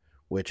home,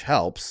 which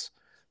helps.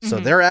 So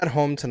they're at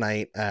home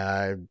tonight.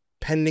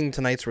 Pending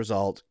tonight's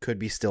result, could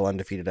be still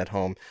undefeated at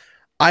home.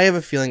 I have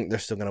a feeling they're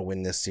still going to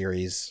win this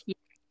series,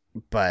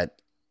 but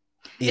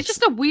it's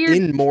just a weird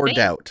in more thing.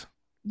 Doubt.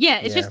 Yeah,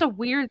 it's just a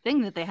weird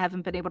thing that they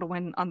haven't been able to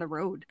win on the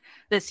road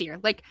this year.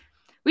 Like,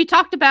 we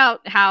talked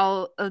about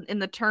how in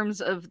the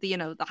terms of the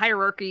the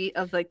hierarchy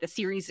of like the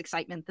series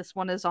excitement, this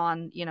one is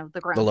on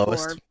the ground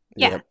floor.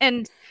 Yeah,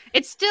 and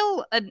it's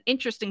still an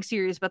interesting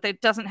series, but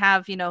it doesn't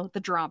have the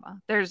drama.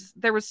 There's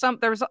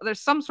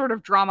some sort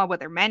of drama,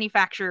 whether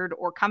manufactured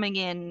or coming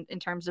in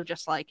terms of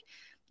just like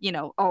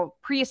a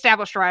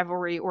pre-established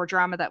rivalry or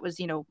drama that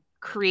was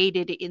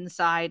created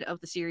inside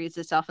of the series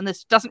itself. And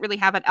this doesn't really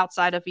have it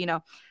outside of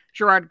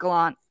Gerard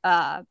Gallant,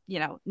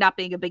 not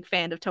being a big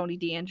fan of Tony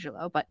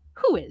DeAngelo, but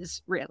who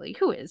is?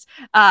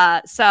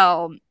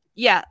 So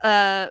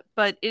yeah,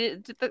 but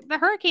the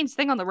Hurricanes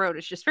thing on the road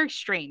is just very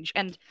strange,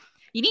 and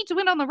you need to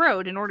win on the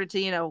road in order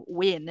to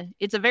win.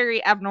 It's a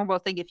very abnormal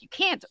thing if you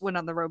can't win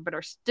on the road but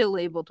are still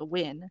able to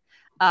win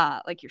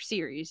like your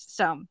series.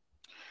 So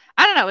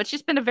I don't know, it's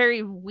just been a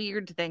very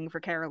weird thing for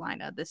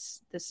Carolina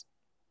this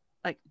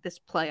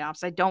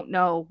playoffs. I don't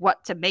know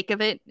what to make of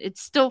it. It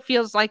still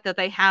feels like that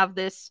they have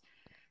this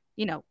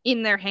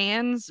in their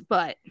hands,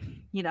 but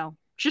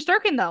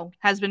Shesterkin though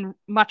has been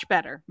much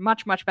better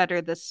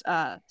this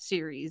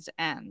series,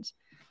 and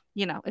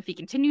if he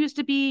continues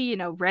to be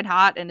red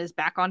hot and is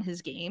back on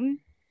his game,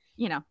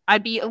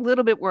 I'd be a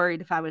little bit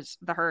worried if I was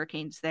the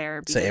Hurricanes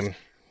there, because same.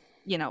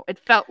 It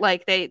felt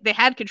like they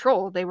had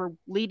control. They were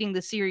leading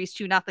the series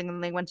 2-0, and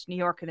then they went to New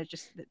York, and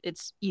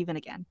it's even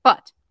again.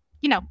 But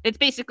it's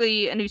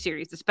basically a new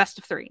series. It's best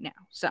of 3 now.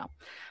 So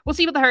we'll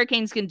see what the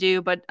Hurricanes can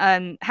do, but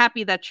I'm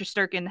happy that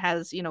Shesterkin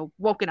has,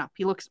 woken up.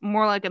 He looks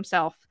more like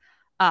himself,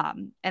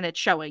 and it's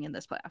showing in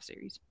this playoff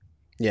series.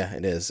 Yeah,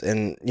 it is.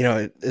 And,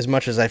 as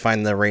much as I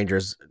find the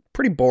Rangers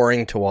pretty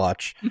boring to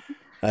watch,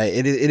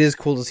 it is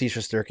cool to see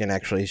Shesterkin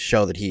actually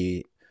show that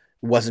he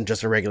wasn't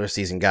just a regular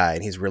season guy.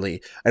 And he's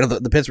really, I know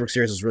the Pittsburgh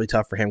series was really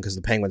tough for him because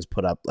the Penguins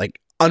put up like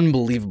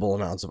unbelievable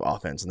amounts of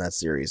offense in that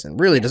series and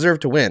really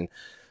deserved to win.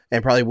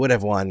 And probably would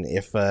have won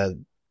if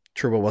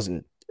Trouba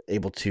wasn't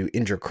able to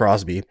injure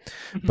Crosby.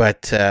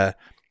 But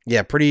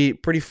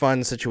pretty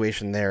fun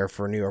situation there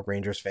for New York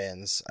Rangers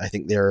fans. I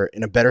think they're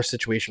in a better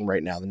situation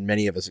right now than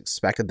many of us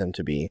expected them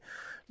to be.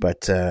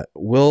 But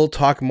we'll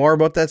talk more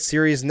about that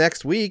series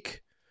next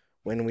week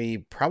when we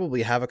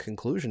probably have a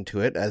conclusion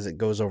to it as it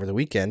goes over the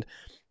weekend.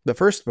 But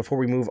first, before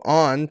we move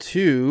on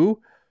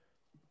to,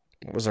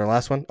 what was our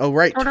last one? Oh,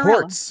 right,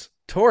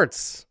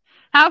 Torts.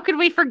 How could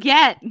we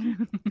forget?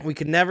 We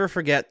could never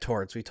forget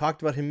Torts. We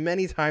talked about him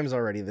many times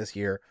already this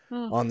year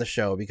on the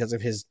show because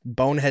of his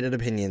boneheaded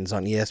opinions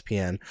on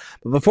ESPN.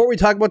 But before we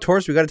talk about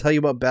Torts, we got to tell you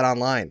about Bet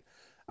Online.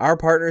 Our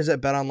partners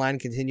at BetOnline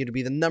continue to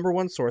be the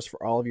 #1 source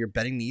for all of your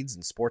betting needs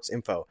and sports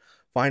info.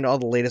 Find all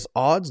the latest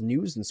odds,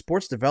 news, and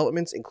sports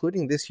developments,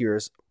 including this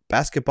year's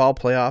basketball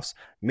playoffs,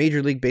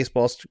 Major League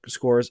Baseball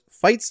scores,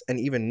 fights, and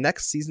even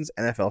next season's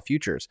NFL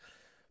futures.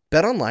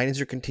 BetOnline is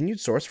your continued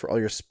source for all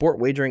your sport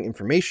wagering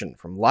information,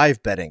 from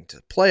live betting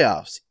to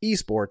playoffs,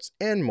 esports,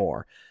 and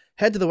more.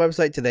 Head to the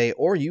website today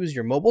or use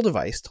your mobile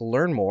device to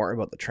learn more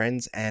about the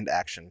trends and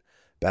action.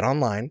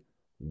 BetOnline,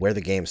 where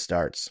the game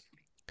starts.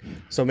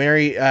 So,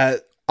 Mary,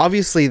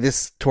 obviously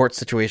this Torts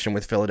situation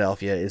with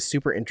Philadelphia is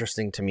super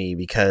interesting to me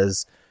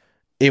because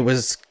it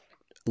was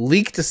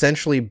leaked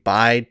essentially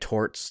by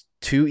Torts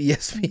to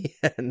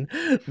ESPN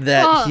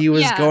that he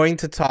was going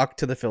to talk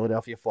to the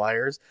Philadelphia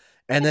Flyers.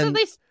 And then, at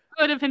least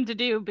good of him to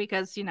do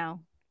because,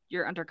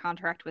 you're under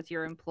contract with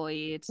your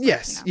employee. It's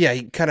yes. Yeah,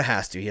 he kind of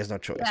has to. He has no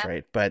choice,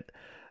 right? But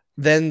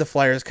then the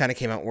Flyers kind of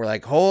came out and were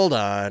like, hold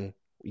on.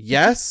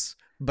 Yes,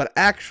 but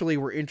actually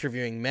we're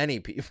interviewing many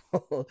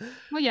people.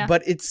 Well, yeah.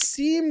 But it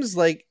seems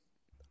like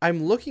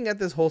I'm looking at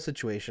this whole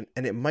situation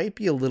and it might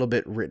be a little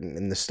bit written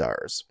in the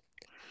stars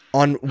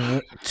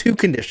on two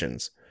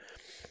conditions.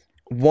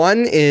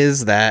 One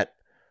is that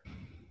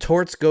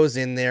Torts goes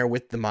in there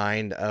with the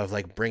mind of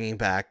like bringing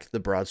back the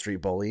Broad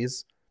Street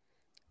Bullies.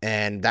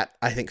 And that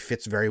I think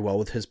fits very well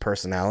with his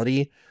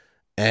personality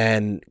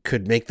and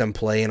could make them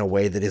play in a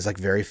way that is like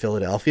very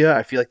Philadelphia.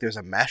 I feel like there's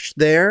a mesh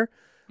there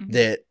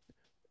that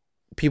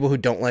people who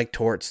don't like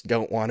Torts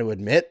don't want to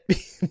admit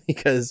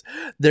because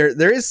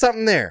there is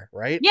something there,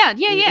 right? Yeah. In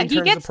He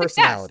terms gets of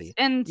personality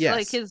and keep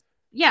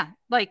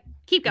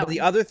going. But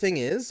the other thing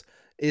is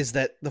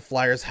that the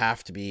Flyers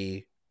have to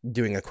be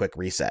doing a quick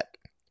reset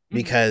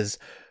because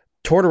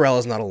Tortorella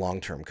is not a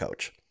long-term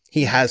coach.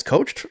 He has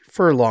coached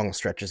for long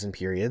stretches and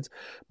periods,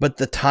 but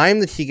the time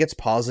that he gets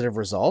positive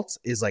results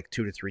is like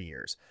 2 to 3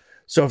 years.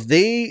 So if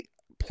they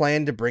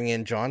plan to bring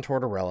in John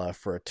Tortorella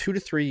for a 2 to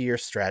 3 year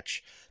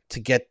stretch to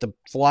get the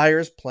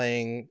Flyers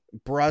playing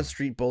Broad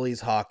Street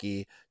Bullies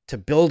hockey, to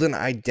build an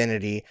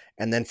identity,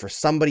 and then for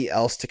somebody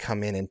else to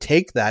come in and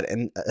take that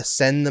and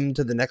ascend them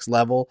to the next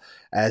level,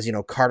 as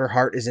Carter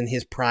Hart is in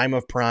his prime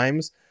of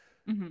primes.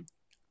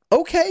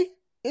 Okay,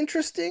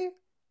 interesting.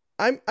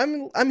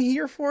 I'm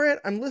here for it.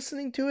 I'm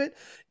listening to it.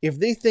 If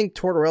they think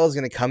Tortorella is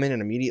going to come in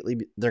and immediately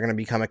they're going to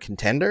become a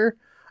contender,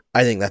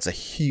 I think that's a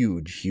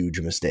huge, huge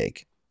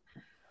mistake.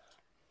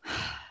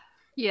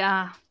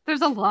 Yeah,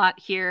 there's a lot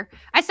here.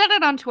 I said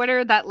it on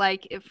Twitter that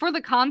for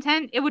the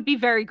content, it would be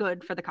very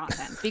good for the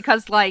content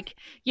because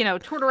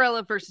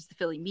Tortorella versus the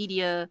Philly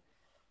media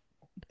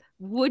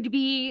would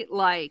be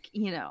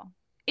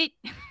it.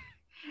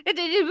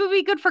 It would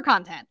be good for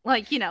content.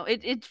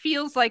 It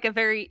feels like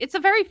it's a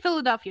very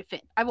Philadelphia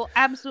fit. I will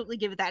absolutely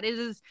give it that. It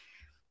is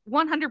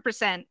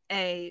 100%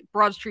 a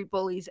Broad Street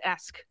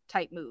Bullies-esque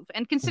type move.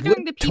 And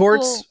considering the people...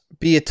 Torts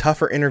be a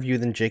tougher interview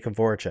than Jacob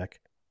Voracek?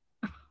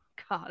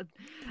 God.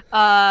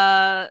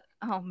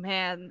 Oh,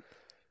 man.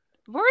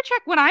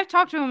 Voracek, when I've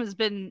talked to him, has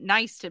been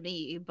nice to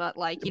me, but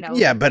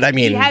Yeah, but I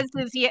mean... He has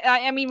his...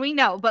 we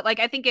know, but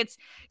I think it's,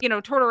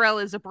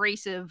 Tortorella is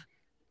abrasive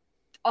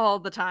all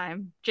the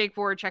time. Jake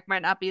Voracek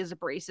might not be as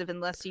abrasive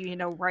unless you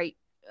write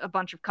a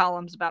bunch of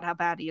columns about how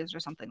bad he is or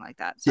something like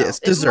that. So yes,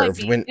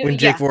 deserved when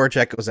Jake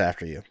Voracek goes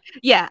after you.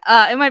 Yeah,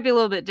 it might be a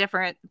little bit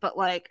different, but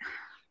like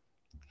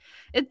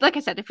I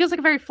said, it feels like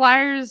a very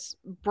Flyers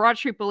Broad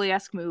Street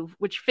Bully-esque move,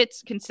 which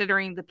fits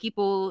considering the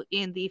people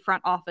in the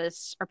front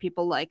office are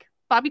people like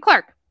Bobby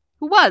Clark,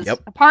 who was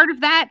a part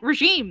of that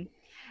regime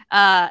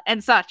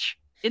and such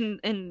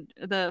in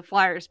the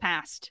Flyers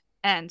past.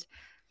 And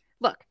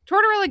look,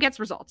 Tortorella gets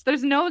results.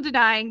 There's no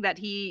denying that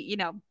he's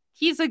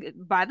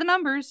by the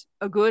numbers,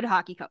 a good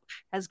hockey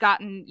coach. Has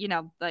gotten,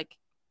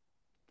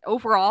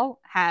 overall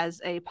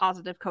has a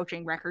positive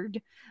coaching record.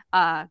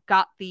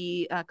 Got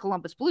the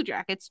Columbus Blue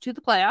Jackets to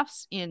the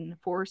playoffs in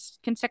 4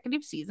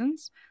 consecutive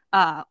seasons.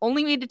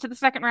 Only made it to the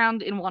second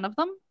round in one of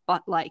them,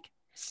 but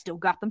still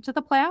got them to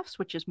the playoffs,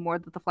 which is more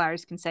that the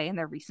Flyers can say in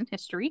their recent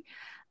history.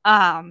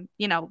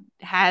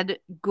 Had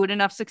good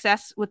enough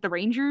success with the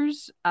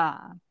Rangers.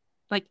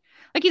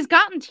 He's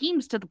gotten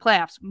teams to the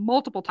playoffs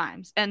multiple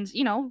times. And,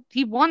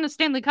 he won the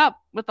Stanley Cup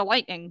with the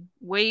Lightning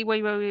way,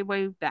 way, way, way,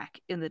 way back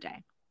in the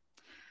day.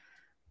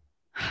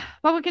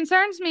 But what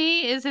concerns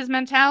me is his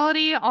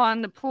mentality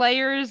on the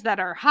players that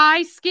are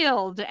high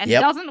skilled and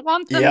doesn't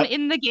want them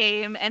in the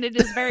game. And it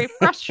is very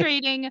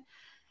frustrating.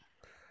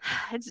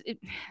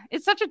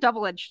 It's such a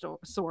double-edged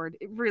sword.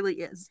 It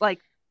really is.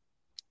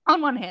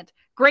 On one hand,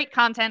 great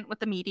content with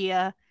the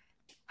media,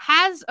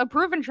 has a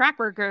proven track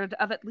record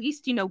of at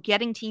least,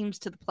 getting teams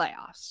to the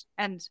playoffs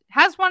and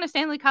has won a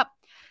Stanley Cup.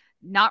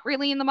 Not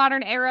really in the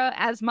modern era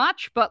as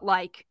much, but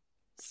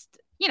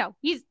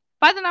he's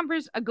by the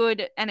numbers a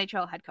good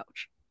NHL head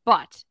coach.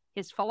 But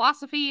his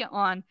philosophy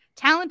on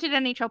talented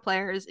NHL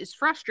players is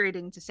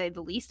frustrating to say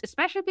the least,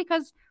 especially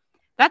because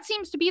that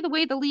seems to be the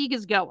way the league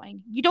is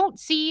going. You don't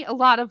see a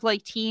lot of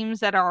teams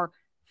that are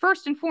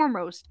first and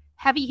foremost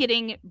heavy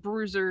hitting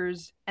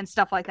bruisers and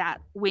stuff like that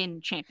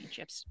win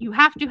championships. You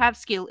have to have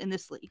skill in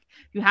this league.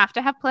 You have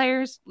to have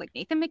players like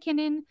Nathan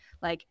MacKinnon,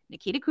 like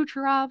Nikita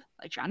Kucherov,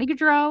 like Johnny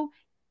Gaudreau.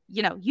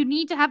 You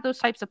need to have those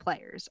types of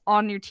players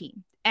on your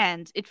team.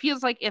 And it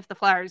feels like if the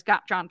Flyers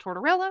got John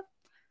Tortorella,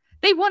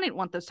 they wouldn't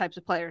want those types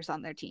of players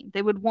on their team.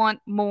 They would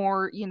want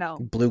more,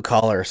 blue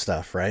collar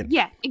stuff, right?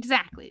 Yeah,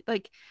 exactly.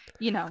 Like,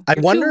 I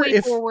wonder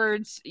if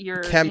forwards,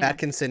 Cam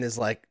Atkinson is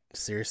like,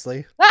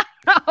 seriously?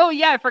 Oh,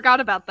 yeah, I forgot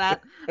about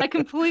that. I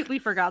completely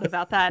forgot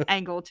about that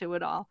angle to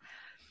it all.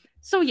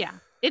 So, yeah,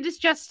 it is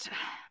just,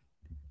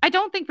 I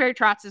don't think Barry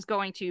Trotz is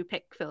going to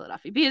pick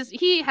Philadelphia because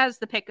he has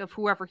the pick of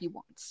whoever he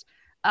wants.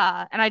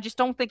 And I just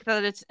don't think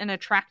that it's an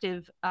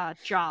attractive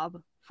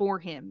job for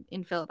him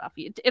in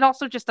Philadelphia. It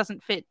also just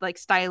doesn't fit, like,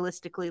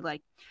 stylistically.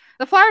 Like,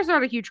 the Flyers are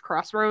at a huge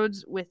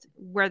crossroads with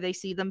where they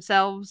see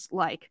themselves.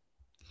 Like,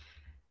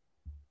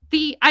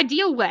 the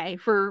ideal way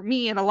for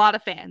me and a lot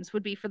of fans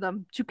would be for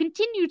them to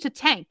continue to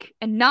tank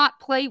and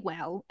not play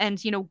well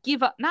and,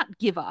 not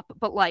give up,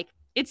 but, like,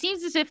 it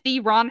seems as if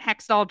the Ron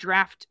Hextall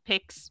draft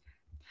picks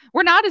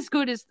were not as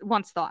good as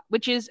once thought,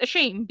 which is a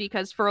shame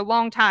because for a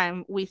long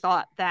time we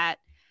thought that,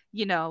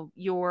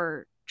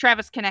 your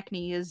Travis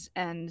Konechny's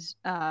and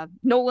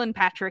Nolan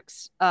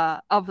Patrick's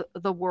of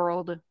the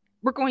world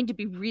were going to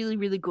be really,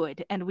 really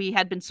good. And we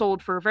had been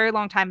sold for a very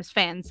long time as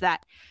fans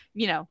that,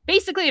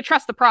 basically a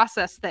trust the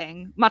process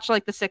thing, much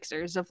like the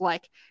Sixers of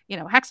like,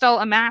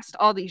 Hextall amassed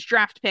all these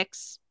draft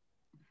picks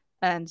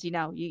and,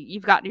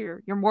 you've got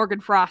your Morgan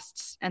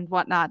Frosts and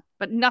whatnot,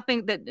 but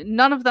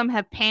none of them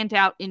have panned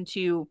out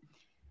into,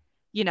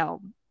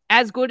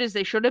 as good as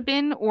they should have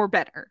been or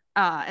better.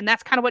 And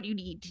that's kind of what you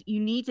need. You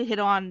need to hit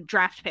on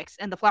draft picks.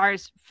 And the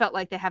Flyers felt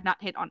like they have not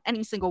hit on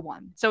any single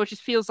one. So it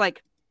just feels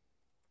like,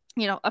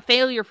 a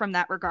failure from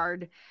that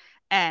regard.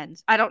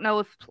 And I don't know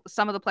if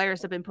some of the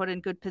players have been put in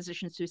good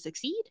positions to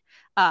succeed,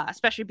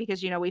 especially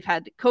because, we've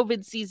had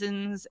COVID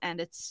seasons and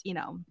it's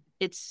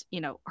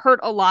hurt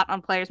a lot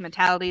on players'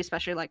 mentality,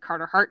 especially like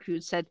Carter Hart,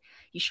 who said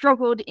he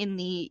struggled in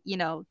the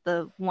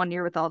 1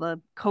 year with all the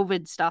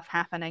COVID stuff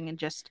happening and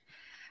just,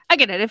 I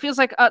get it. It feels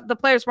like the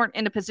players weren't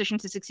in a position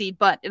to succeed,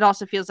 but it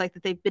also feels like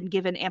that they've been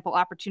given ample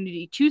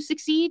opportunity to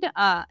succeed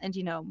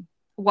and,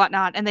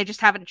 whatnot. And they just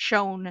haven't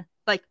shown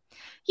like,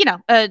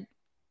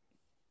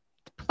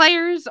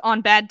 players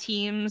on bad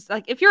teams.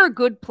 Like if you're a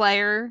good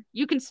player,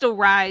 you can still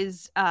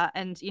rise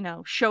and,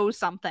 show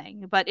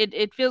something. But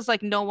it feels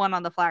like no one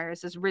on the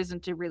Flyers has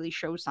risen to really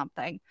show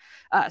something,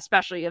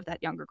 especially of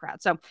that younger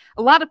crowd. So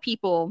a lot of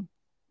people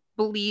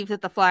believe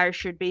that the Flyers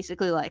should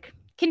basically like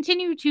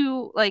continue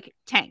to like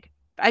tank.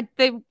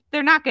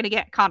 They're not going to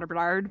get Connor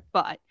Bedard,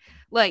 but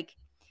like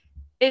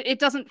it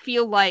doesn't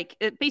feel like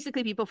it.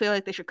 Basically, people feel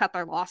like they should cut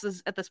their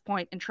losses at this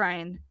point and try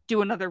and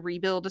do another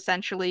rebuild,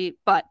 essentially.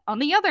 But on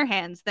the other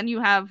hand, then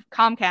you have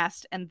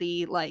Comcast and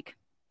the like,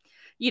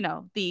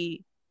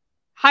 the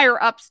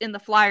higher ups in the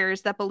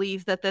Flyers that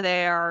believe that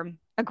they are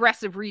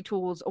aggressive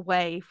retools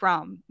away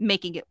from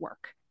making it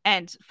work.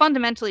 And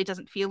fundamentally, it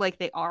doesn't feel like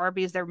they are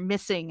because they're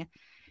missing,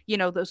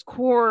 those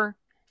core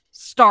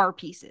star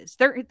pieces.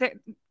 They're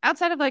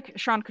outside of like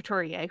Sean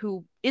Couturier,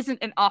 who isn't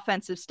an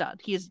offensive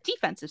stud. He is a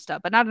defensive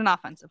stud, but not an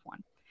offensive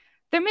one.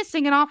 They're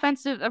missing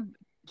a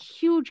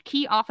huge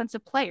key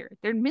offensive player.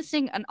 They're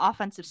missing an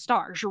offensive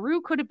star.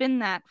 Giroux could have been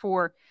that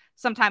for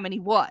some time, and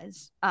he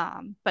was,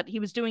 but he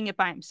was doing it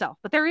by himself.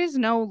 But there is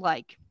no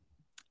like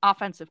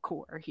offensive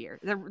core here.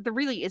 There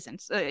really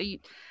isn't.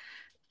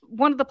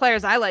 One of the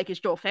players I like is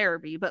Joel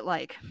Farabee, but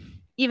like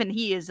even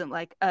he isn't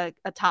like a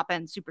top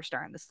end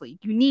superstar in this league.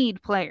 You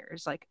need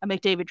players like a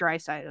McDavid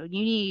Draisaitl.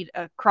 You need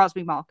a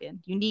Crosby Malkin.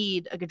 You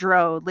need a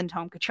Gaudreau,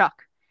 Lindholm, Kachuk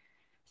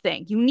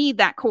thing. You need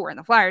that core, and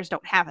the Flyers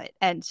don't have it.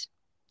 And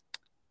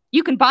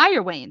you can buy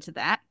your way into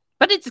that,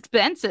 but it's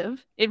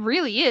expensive. It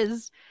really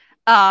is.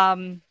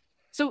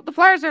 So the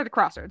Flyers are at a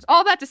crossroads.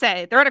 All that to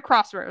say, they're at a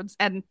crossroads,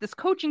 and this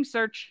coaching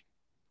search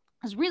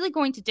is really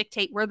going to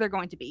dictate where they're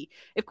going to be.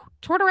 If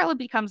Tortorella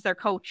becomes their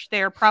coach,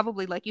 they're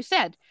probably, like you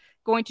said,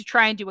 going to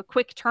try and do a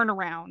quick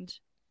turnaround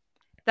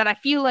that I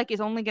feel like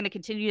is only going to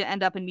continue to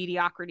end up in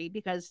mediocrity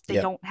because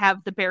they don't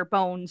have the bare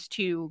bones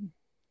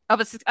of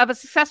a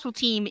successful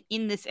team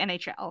in this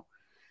NHL.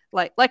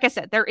 Like I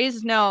said, there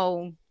is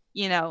no,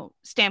 Stamkos,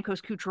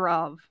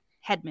 Kucherov,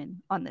 Hedman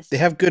on this They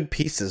team. have good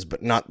pieces,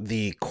 but not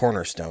the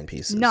cornerstone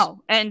pieces.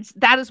 No, and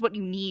that is what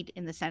you need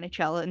in this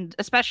NHL, and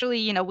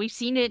especially we've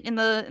seen it in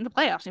the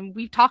playoffs, and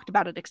we've talked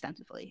about it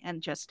extensively.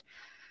 And just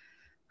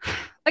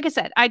like I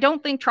said, I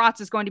don't think Trotz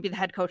is going to be the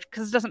head coach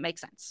because it doesn't make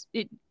sense.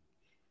 It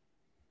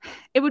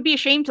would be a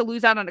shame to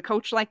lose out on a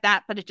coach like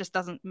that, but it just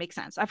doesn't make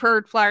sense. I've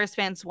heard Flyers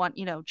fans want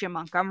Jim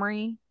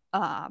Montgomery,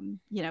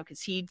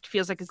 because he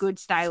feels like a good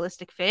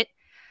stylistic fit.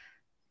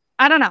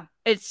 I don't know.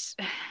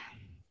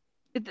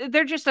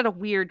 They're just at a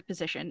weird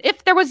position.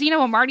 If there was,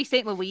 a Marty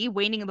St. Louis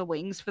waiting in the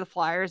wings for the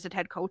Flyers at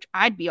head coach,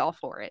 I'd be all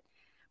for it.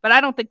 But I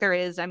don't think there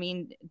is. I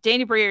mean,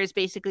 Danny Briere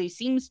basically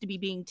seems to be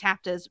being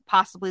tapped as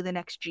possibly the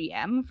next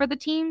GM for the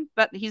team,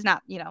 but he's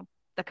not,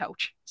 the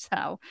coach.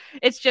 So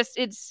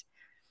it's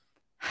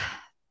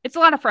it's a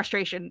lot of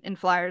frustration in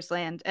Flyers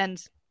land.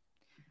 And,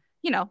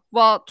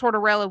 while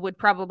Tortorella would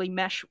probably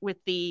mesh with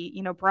the,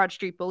 Broad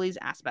Street Bullies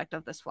aspect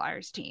of this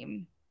Flyers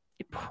team,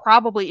 it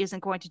probably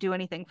isn't going to do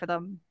anything for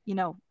them,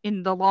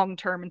 in the long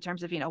term in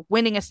terms of,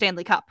 winning a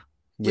Stanley Cup,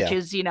 which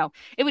is,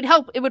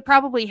 it would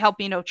probably help,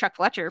 Chuck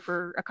Fletcher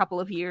for a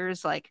couple of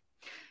years. Like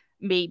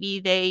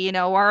maybe they,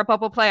 are a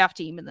bubble playoff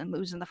team and then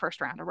lose in the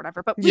first round or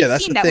whatever. But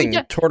that's the thing.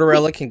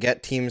 Tortorella can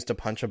get teams to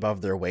punch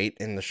above their weight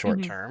in the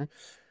short term.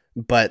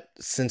 But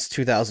since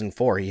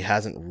 2004, he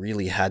hasn't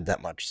really had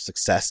that much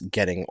success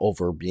getting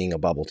over being a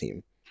bubble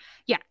team.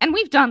 Yeah, and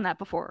we've done that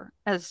before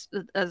as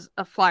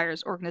a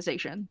Flyers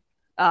organization.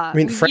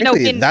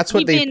 Frankly, that's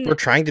what they were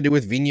trying to do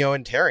with Vigneault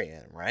and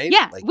Therrien, right?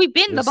 Yeah, we've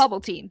been the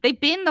bubble team. They've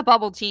been the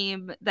bubble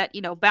team that,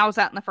 bows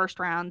out in the first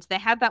round. They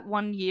had that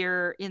one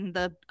year in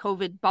the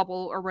COVID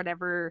bubble or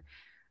whatever.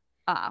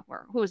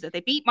 Who was it?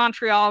 They beat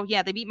Montreal.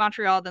 Yeah, they beat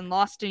Montreal, then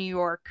lost to New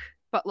York.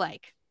 But,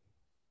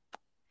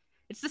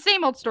 it's the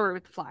same old story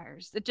with the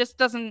Flyers. It just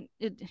doesn't...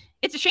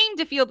 It's a shame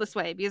to feel this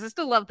way because I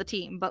still love the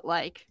team, but,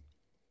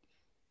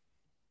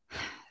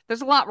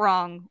 there's a lot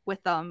wrong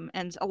with them,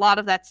 and a lot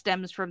of that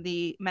stems from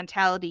the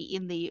mentality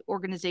in the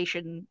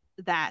organization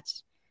that,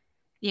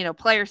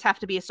 players have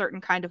to be a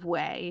certain kind of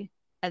way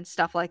and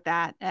stuff like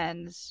that,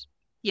 and,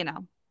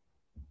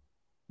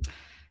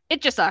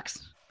 it just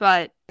sucks.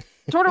 But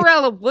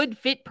Tortorella would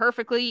fit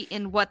perfectly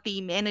in what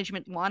the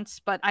management wants,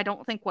 but I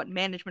don't think what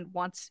management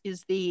wants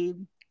is the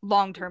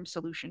long-term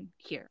solution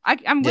here.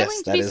 I'm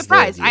willing to be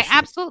surprised. I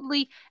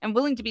absolutely am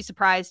willing to be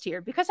surprised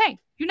here because, hey,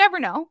 you never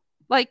know.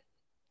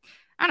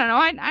 I don't know.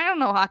 I don't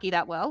know hockey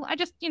that well. I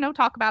just,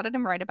 talk about it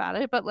and write about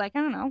it. But I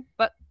don't know.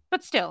 But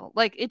still,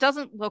 it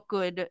doesn't look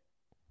good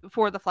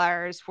for the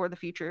Flyers for the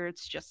future.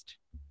 It's just,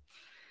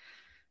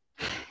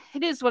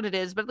 it is what it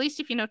is. But at least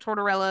if,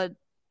 Tortorella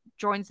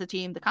joins the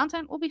team, the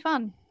content will be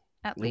fun.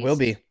 At least. It will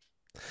be.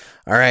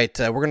 All right.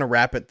 We're going to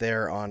wrap it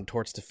there on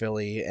Torts to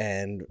Philly,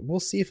 and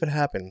we'll see if it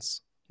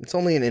happens. It's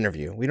only an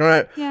interview. We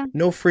don't have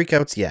no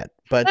freakouts yet.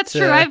 But that's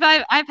true.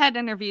 I've had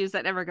interviews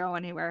that never go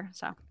anywhere.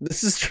 So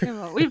this is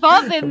true. We've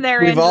all been there.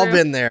 We've all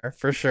been there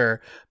for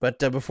sure. But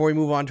before we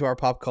move on to our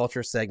pop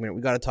culture segment,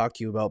 we got to talk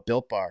to you about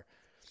Built Bar.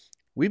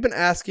 We've been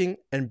asking,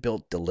 and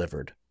Built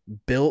delivered.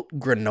 Built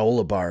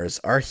granola bars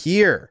are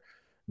here.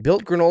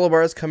 Built granola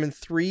bars come in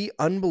 3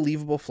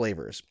 unbelievable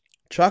flavors: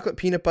 chocolate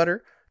peanut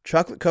butter,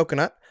 chocolate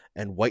coconut,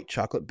 and white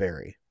chocolate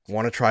berry.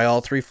 Want to try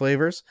all 3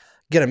 flavors?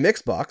 Get a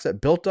mix box at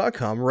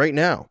Built.com right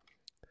now.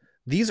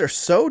 These are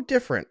so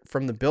different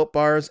from the Built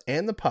bars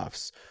and the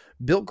Puffs.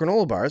 Built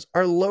granola bars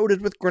are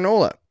loaded with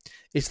granola.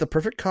 It's the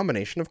perfect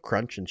combination of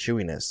crunch and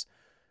chewiness.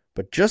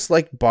 But just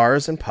like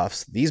bars and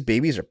Puffs, these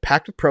babies are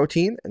packed with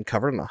protein and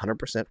covered in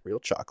 100% real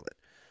chocolate.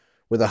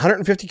 With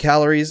 150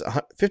 calories,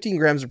 15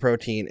 grams of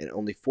protein, and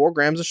only 4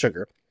 grams of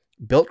sugar,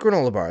 Built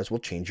granola bars will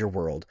change your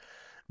world.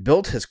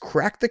 Built has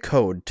cracked the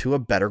code to a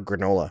better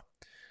granola.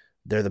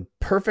 They're the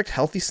perfect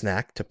healthy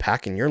snack to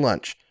pack in your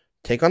lunch,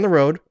 take on the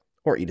road,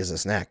 or eat as a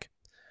snack.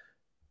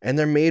 And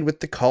they're made with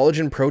the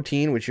collagen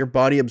protein, which your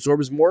body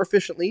absorbs more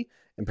efficiently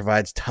and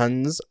provides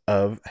tons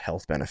of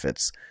health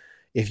benefits.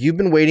 If you've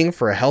been waiting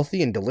for a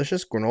healthy and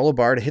delicious granola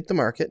bar to hit the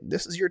market,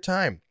 this is your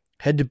time.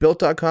 Head to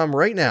Built.com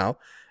right now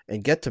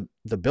and get to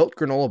the Built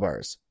granola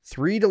bars.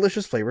 3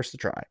 delicious flavors to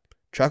try: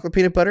 chocolate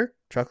peanut butter,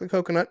 chocolate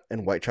coconut,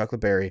 and white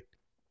chocolate berry.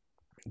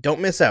 Don't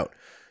miss out.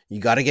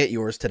 You got to get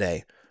yours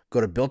today. Go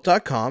to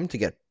Built.com to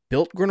get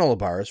Built granola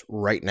bars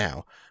right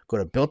now. Go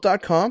to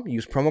Built.com,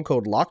 use promo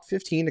code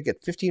LOCKED15 to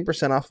get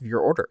 15% off of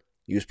your order.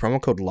 Use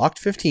promo code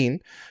LOCKED15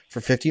 for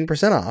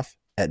 15% off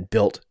at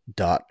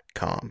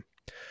Built.com.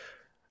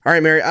 All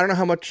right, Mary, I don't know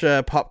how much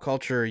pop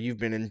culture you've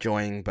been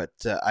enjoying, but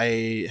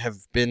I have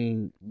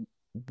been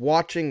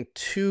watching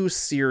 2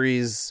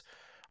 series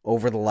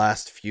over the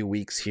last few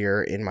weeks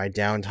here in my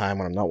downtime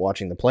when I'm not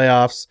watching the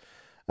playoffs.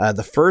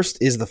 The first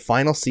is the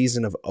final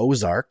season of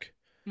Ozark,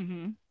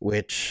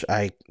 which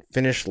I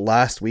finished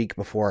last week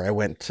before I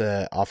went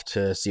off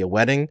to see a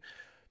wedding,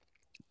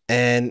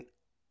 and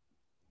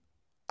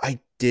I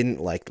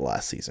didn't like the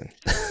last season.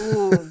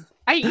 Ooh.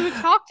 You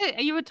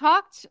had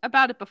talked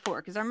about it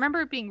before, because I remember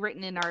it being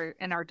written in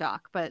our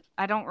doc, but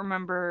I don't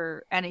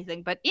remember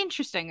anything. But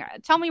interesting.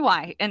 Tell me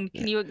why, and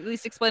can you at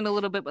least explain a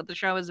little bit what the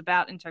show is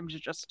about in terms of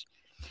just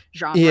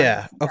genre?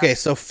 Yeah. Okay.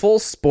 So full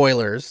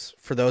spoilers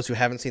for those who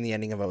haven't seen the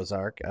ending of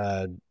Ozark.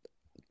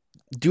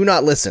 Do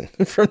not listen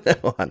from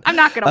now on. I'm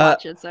not going to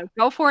watch it, so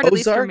go for it, at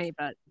least for me.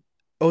 But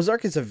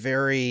Ozark is a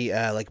very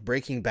like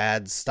Breaking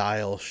Bad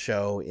style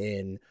show.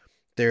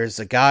 There's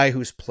a guy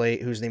whose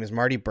name is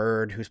Marty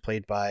Bird, who's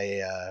played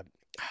by I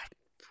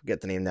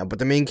forget the name now, but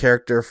the main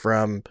character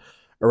from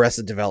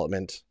Arrested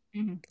Development,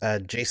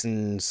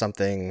 Jason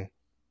something.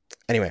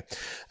 Anyway,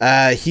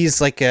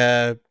 he's like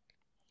a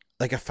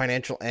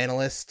financial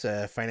analyst,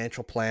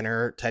 financial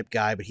planner type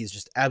guy, but he's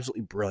just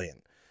absolutely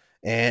brilliant.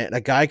 And a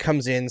guy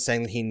comes in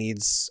saying that he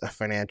needs a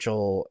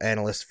financial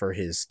analyst for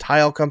his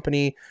tile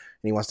company,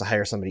 and he wants to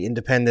hire somebody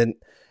independent.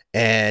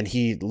 And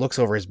he looks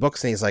over his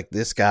books and he's like,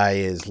 this guy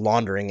is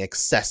laundering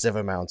excessive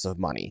amounts of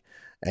money.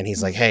 And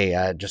he's like,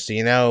 hey, just so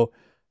you know,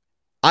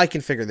 I can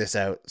figure this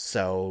out.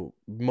 So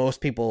most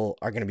people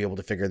are going to be able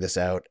to figure this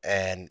out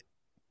and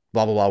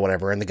blah, blah, blah,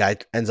 whatever. And the guy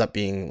ends up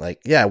being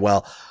like, yeah,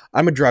 well,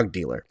 I'm a drug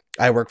dealer.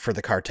 I work for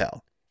the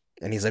cartel.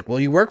 And he's like, well,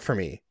 you work for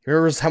me.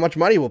 Here's how much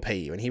money we'll pay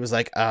you. And he was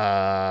like,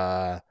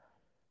 I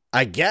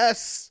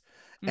guess.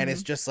 And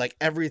it's just like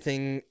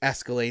everything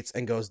escalates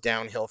and goes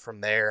downhill from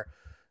there.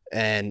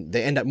 And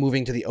they end up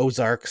moving to the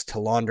Ozarks to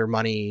launder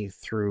money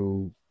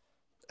through,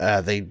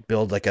 they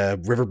build like a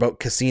riverboat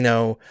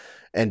casino,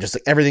 and just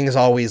like everything is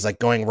always like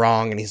going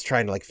wrong, and he's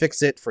trying to like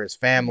fix it for his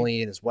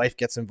family, and his wife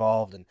gets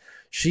involved, and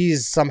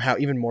she's somehow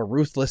even more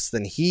ruthless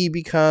than he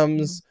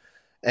becomes.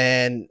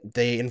 And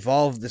they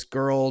involve this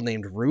girl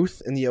named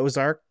Ruth in the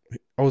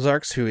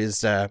Ozarks, who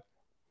is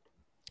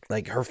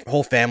like her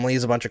whole family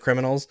is a bunch of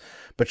criminals,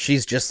 but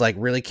she's just like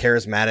really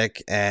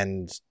charismatic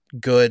and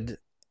good.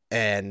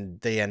 And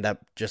they end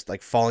up just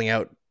like falling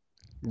out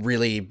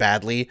really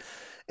badly.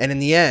 And in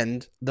the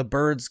end, the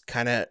birds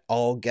kind of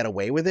all get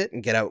away with it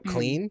and get out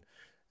clean.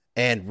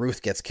 And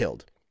Ruth gets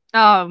killed.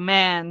 Oh,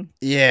 man.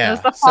 Yeah.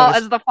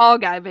 As the fall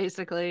guy,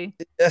 basically.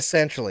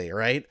 Essentially,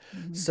 right?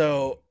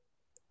 So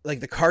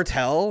like the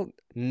cartel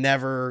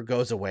never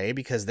goes away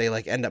because they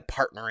like end up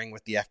partnering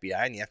with the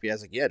FBI. And the FBI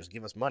is like, yeah, just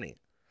give us money.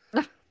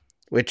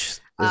 Which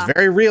is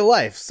very real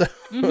life. So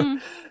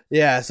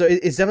yeah, so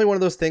it's definitely one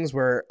of those things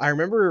where I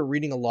remember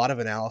reading a lot of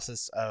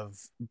analysis of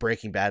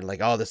Breaking Bad,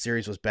 like, oh, the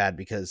series was bad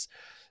because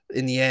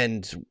in the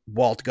end,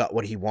 Walt got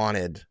what he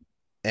wanted.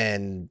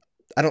 And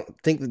I don't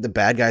think that the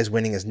bad guys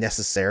winning is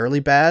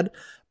necessarily bad,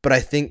 but I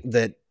think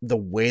that the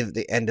way that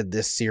they ended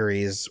this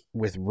series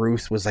with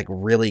Ruth was like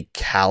really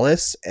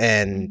callous,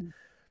 and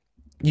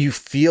you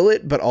feel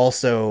it, but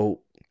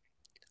also,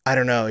 I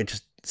don't know, it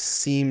just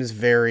seems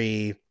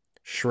very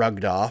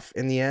shrugged off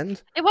in the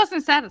end. It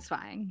wasn't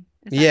satisfying.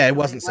 Yeah, it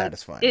wasn't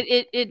satisfying.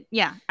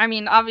 Yeah. I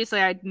mean,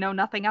 obviously I know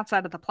nothing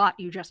outside of the plot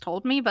you just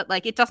told me, but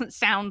like it doesn't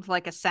sound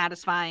like a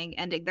satisfying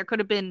ending. There could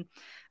have been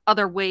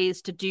other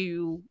ways to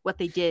do what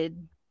they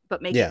did,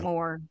 but make it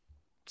more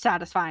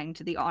satisfying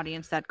to the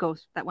audience that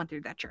went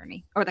through that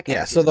journey, or the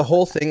characters. So the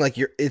whole thing, like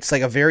it's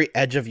like a very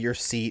edge of your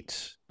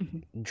seat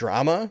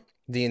drama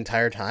the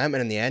entire time,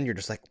 and in the end you're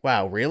just like,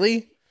 wow,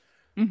 really?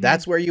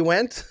 That's where you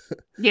went?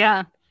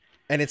 Yeah.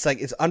 And it's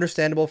like, it's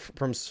understandable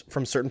from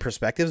certain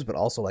perspectives, but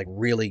also like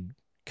really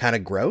kind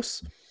of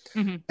gross.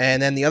 And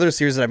then the other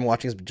series that I've been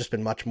watching has just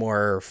been much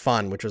more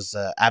fun, which was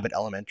Abbott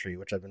Elementary,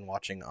 which I've been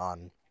watching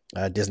on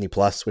Disney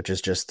Plus, which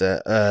is just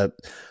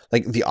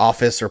like The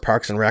Office or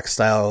Parks and Rec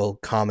style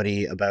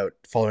comedy about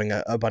following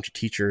a bunch of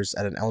teachers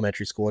at an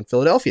elementary school in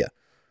Philadelphia.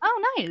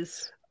 Oh,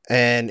 nice.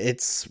 And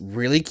it's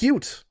really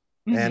cute,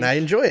 and I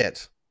enjoy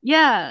it.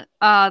 Yeah,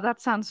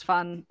 that sounds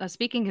fun.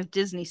 Speaking of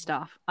Disney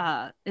stuff,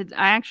 I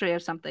actually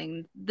have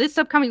something. This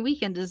upcoming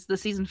weekend is the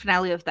season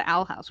finale of The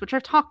Owl House, which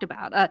I've talked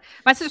about.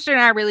 My sister and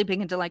I are really big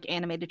into like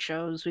animated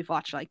shows. We've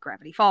watched like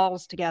Gravity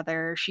Falls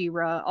together,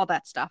 She-Ra, all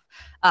that stuff.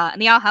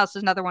 And The Owl House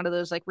is another one of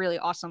those like really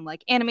awesome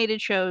like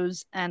animated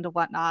shows and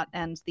whatnot.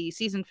 And the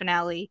season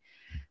finale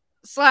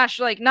 /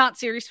 like not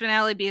series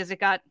finale, because it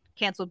got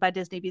canceled by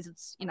Disney, because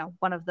it's, you know,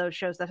 one of those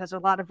shows that has a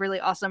lot of really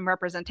awesome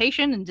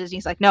representation, and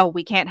Disney's like, no,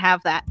 we can't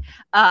have that.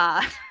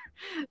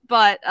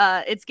 But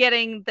it's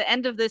getting the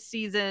end of this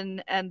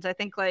season, and I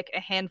think like a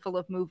handful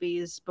of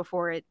movies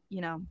before it,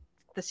 you know,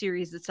 the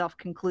series itself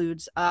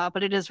concludes.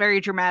 But it is very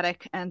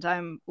dramatic, and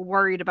I'm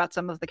worried about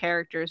some of the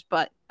characters,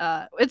 but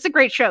it's a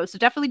great show, so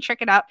definitely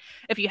check it out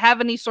if you have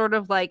any sort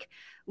of like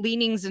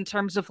leanings in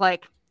terms of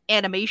like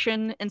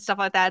animation and stuff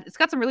like that. It's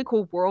got some really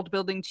cool world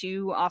building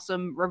too,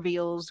 awesome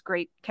reveals,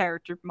 great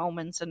character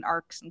moments and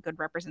arcs, and good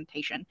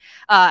representation.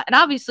 And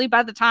obviously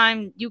by the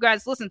time you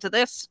guys listen to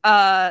this,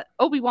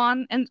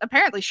 Obi-Wan and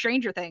apparently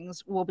Stranger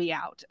Things will be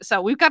out.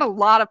 So we've got a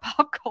lot of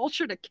pop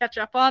culture to catch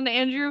up on,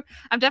 Andrew.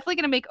 I'm definitely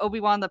going to make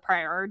Obi-Wan the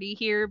priority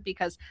here,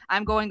 because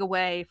I'm going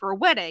away for a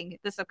wedding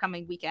this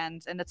upcoming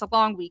weekend, and it's a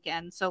long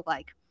weekend. So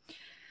like,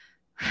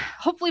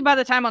 hopefully by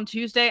the time on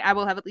Tuesday, I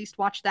will have at least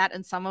watched that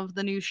and some of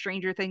the new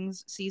Stranger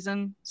Things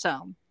season.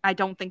 So I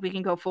don't think we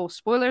can go full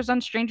spoilers on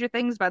Stranger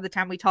Things by the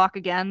time we talk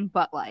again,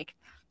 but like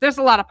there's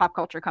a lot of pop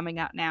culture coming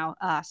out now.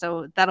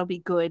 So that'll be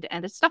good.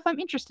 And it's stuff I'm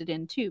interested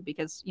in too,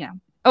 because, you know,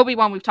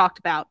 Obi-Wan we've talked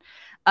about,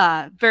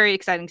 very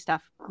exciting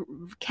stuff.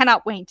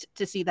 Cannot wait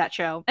to see that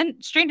show.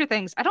 And Stranger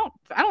Things, I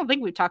don't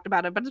think we've talked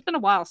about it, but it's been a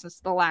while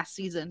since the last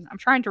season. I'm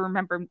trying to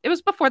remember. It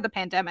was before the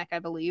pandemic, I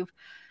believe.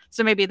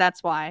 So maybe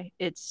that's why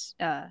it's,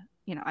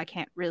 you know, I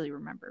can't really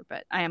remember,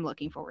 but I am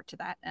looking forward to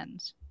that.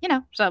 And, you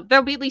know, so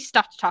there'll be at least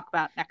stuff to talk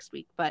about next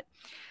week, but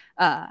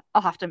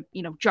I'll have to,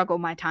 you know, juggle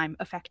my time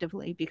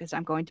effectively, because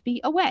I'm going to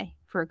be away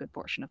for a good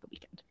portion of the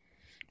weekend.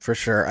 For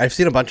sure. I've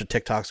seen a bunch of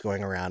TikToks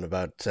going around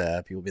about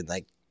people being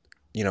like,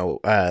 you know,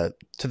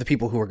 to the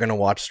people who are going to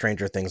watch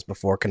Stranger Things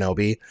before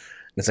Kenobi.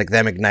 It's like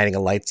them igniting a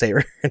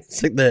lightsaber.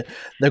 It's like the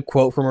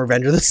quote from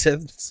Revenge of the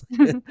Sith.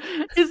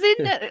 Is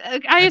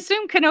it? I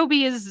assume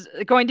Kenobi is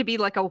going to be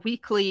like a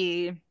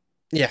weekly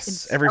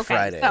Yes, every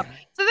Friday. So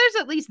there's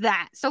at least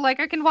that. So like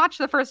I can watch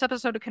the first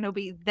episode of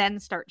Kenobi, then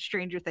start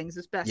Stranger Things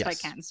as best I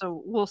can.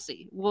 So we'll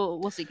see.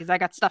 We'll see, because I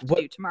got stuff to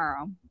do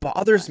tomorrow.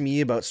 Bothers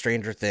me about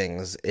Stranger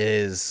Things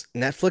is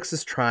Netflix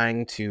is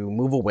trying to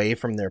move away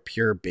from their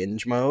pure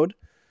binge mode.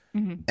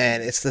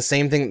 And it's the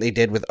same thing they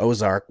did with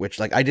Ozark, which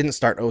like I didn't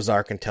start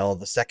Ozark until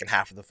the second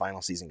half of the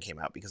final season came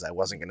out because I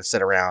wasn't going to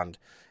sit around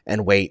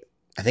and wait.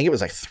 I think it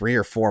was like 3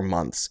 or 4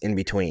 months in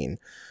between,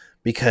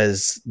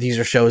 because these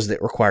are shows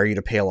that require you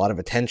to pay a lot of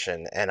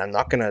attention, and I'm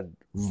not going to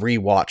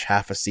rewatch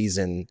half a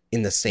season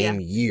in the same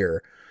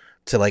year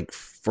to like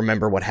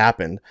remember what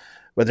happened.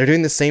 But they're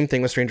doing the same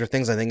thing with Stranger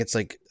Things. I think it's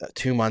like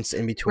 2 months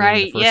in between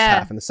the first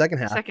half and the second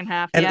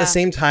half. And at the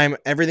same time,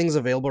 everything's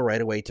available right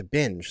away to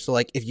binge. So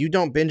like if you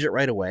don't binge it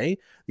right away,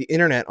 the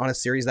internet on a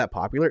series that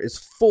popular is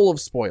full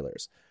of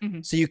spoilers.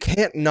 So you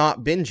can't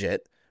not binge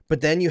it, but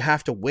then you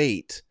have to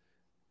wait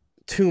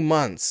 2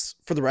 months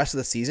for the rest of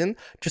the season.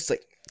 Just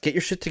like get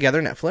your shit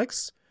together,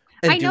 Netflix,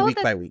 and do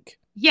week by week.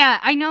 Yeah,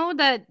 I know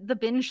that the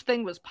binge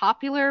thing was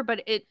popular,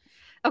 but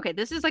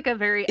this is like a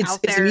very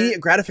out there. It's immediate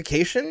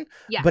gratification,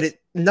 but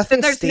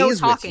nothing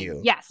stays with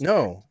you. Yes.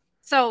 No.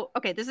 So,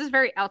 this is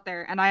very out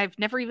there, and I've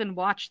never even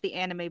watched the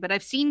anime, but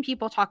I've seen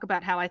people talk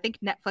about how I think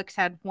Netflix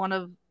had one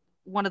of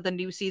the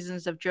new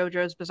seasons of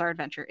JoJo's Bizarre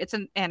Adventure. It's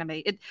an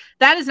anime.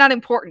 That is not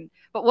important,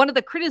 but one of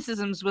the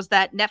criticisms was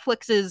that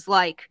Netflix is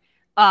like,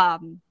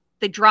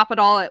 they drop it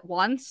all at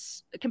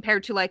once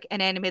compared to like an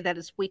anime that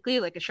is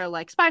weekly, like a show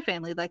like Spy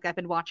Family, like I've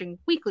been watching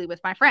weekly with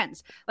my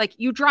friends. Like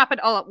you drop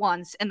it all at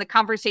once and the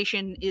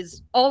conversation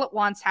is all at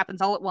once, happens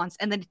all at once,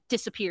 and then it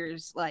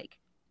disappears like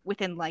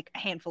within like a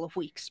handful of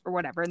weeks or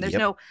whatever. And there's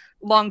no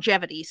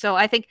longevity. So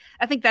I think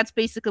that's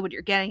basically what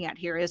you're getting at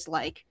here, is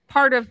like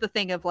part of the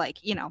thing of like,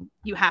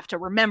 you have to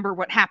remember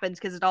what happens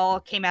because it all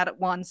came out at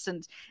once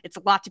and it's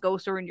a lot to go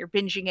through and you're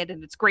binging it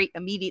and it's great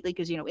immediately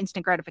because,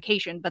 instant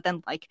gratification. But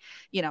then like,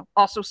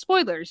 also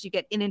spoilers, you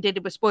get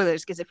inundated with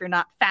spoilers because if you're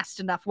not fast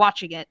enough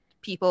watching it,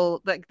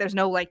 people like there's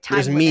no like time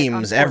limit. There's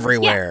memes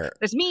everywhere.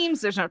 There's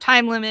memes, there's no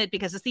time limit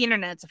because it's the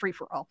internet, it's a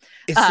free-for-all.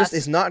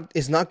 It's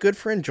not good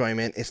for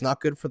enjoyment, it's not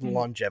good for the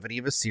longevity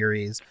of a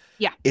series.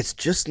 It's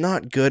just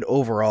not good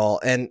overall.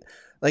 And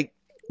like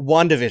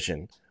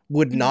WandaVision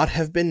would not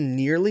have been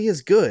nearly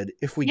as good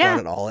if we got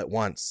it all at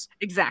once.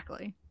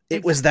 Exactly.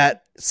 It was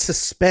that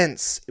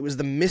suspense, it was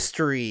the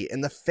mystery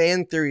and the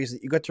fan theories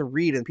that you got to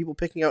read and people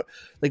picking out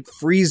like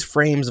freeze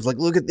frames of like,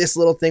 look at this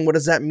little thing, what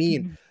does that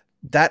mean?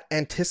 That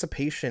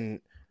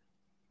anticipation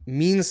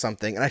means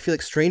something, and I feel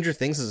like Stranger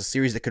Things is a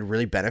series that could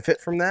really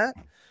benefit from that.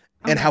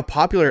 And how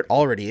popular it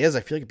already is, I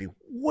feel like it'd be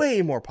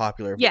way more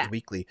popular if it was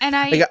weekly. And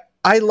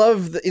I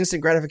love the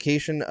instant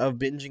gratification of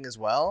binging as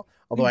well,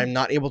 although I'm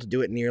not able to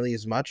do it nearly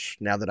as much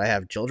now that I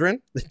have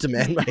children that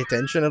demand my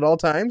attention at all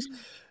times.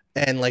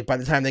 And like by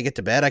the time they get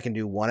to bed, I can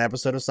do one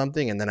episode of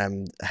something and then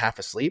I'm half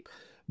asleep.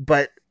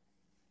 But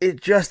it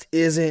just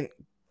isn't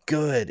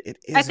good.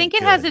 I think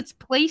it has its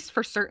place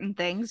for certain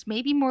things,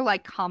 maybe more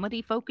like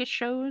comedy focused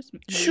shows.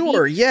 Maybe.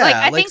 Sure,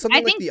 yeah, like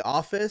something like The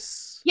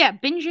Office. Yeah,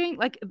 binging,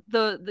 like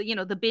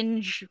the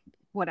binge,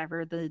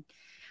 whatever the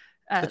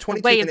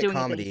 22-minute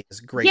comedy is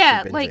great.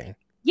 For binging.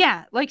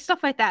 Like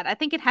stuff like that. I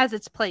think it has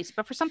its place,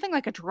 but for something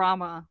like a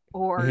drama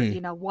or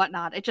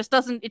whatnot, it just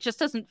doesn't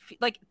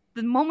like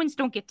the moments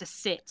don't get to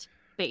sit.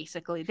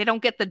 Basically, they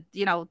don't get the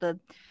the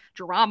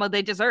drama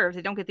they deserve.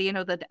 They don't get the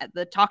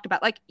the talked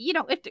about, like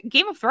if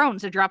Game of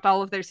Thrones had dropped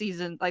all of their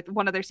season, like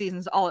one of their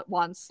seasons all at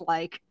once,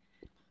 like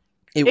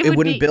it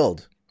wouldn't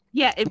build.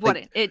 Yeah, it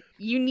wouldn't.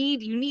 You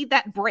need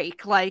that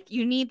break. Like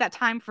you need that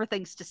time for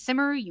things to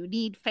simmer. You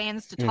need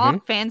fans to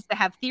talk, fans to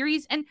have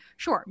theories. And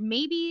sure,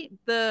 maybe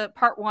the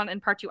part 1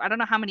 and part 2, I don't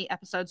know how many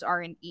episodes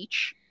are in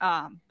each,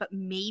 but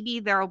maybe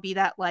there'll be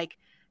that like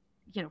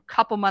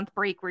couple month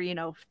break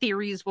where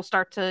theories will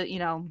start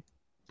to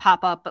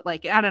pop up. But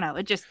like I don't know,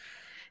 it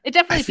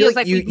definitely feels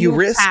like you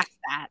risk past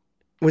that.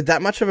 With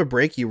that much of a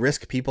break, you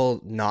risk people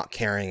not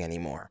caring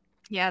anymore.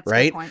 Yeah, that's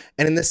right. A good point.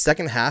 And in the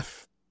second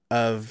half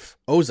of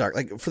Ozark,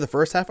 like for the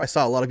first half, I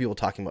saw a lot of people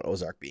talking about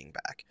Ozark being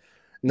back.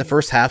 And the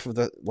first half of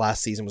the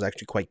last season was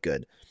actually quite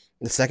good.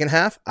 In the second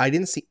half, I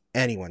didn't see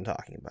anyone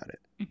talking about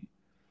it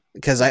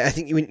because I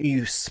think when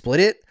you split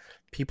it,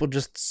 people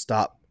just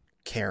stop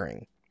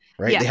caring.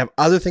 Right? Yeah. They have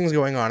other things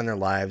going on in their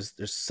lives.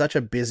 There's such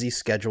a busy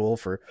schedule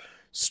for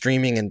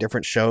streaming and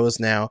different shows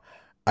now.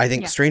 I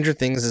think Stranger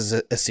Things is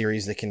a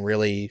series that can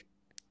really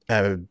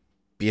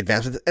be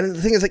advanced with. And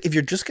the thing is, like, if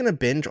you're just going to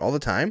binge all the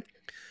time,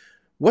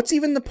 what's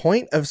even the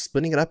point of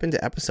splitting it up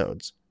into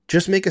episodes?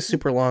 Just make a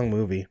super long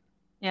movie.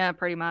 Yeah,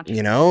 pretty much.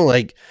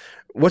 Like,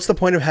 what's the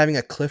point of having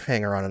a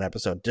cliffhanger on an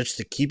episode? Just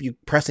to keep you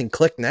pressing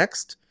click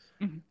next?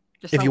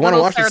 If you want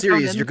to watch the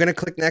series, you're going to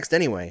click next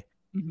anyway.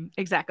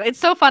 Exactly. It's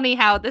so funny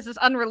how this is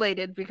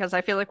unrelated because I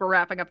feel like we're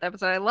wrapping up the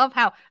episode. I love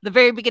how the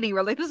very beginning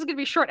we're like, this is going to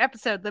be a short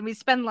episode. Then we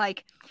spend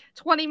like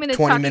 20 minutes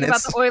talking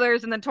about the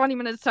Oilers and then 20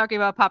 minutes talking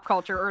about pop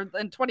culture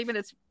and 20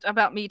 minutes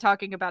about me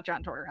talking about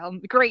John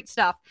Tortorella. Great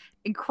stuff.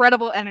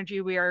 Incredible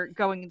energy we are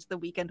going into the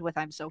weekend with.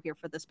 I'm so here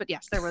for this. But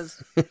yes, there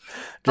was just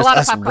a lot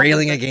us of pop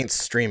railing culture. against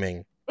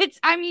streaming. It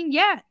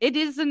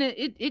is. And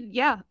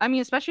yeah. I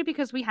mean, especially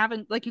because we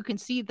haven't, like, you can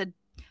see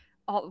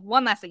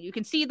one last thing, you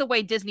can see the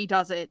way Disney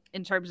does it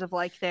in terms of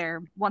like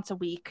their once a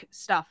week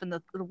stuff and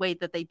the way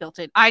that they built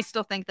it. I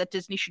still think that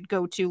Disney should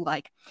go to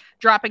like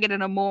dropping it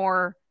in a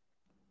more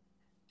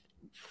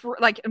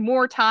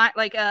time,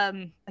 like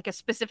a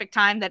specific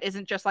time that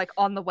isn't just like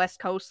on the West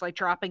Coast, like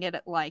dropping it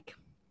at like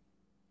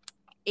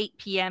 8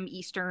 p.m.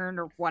 Eastern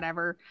or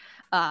whatever.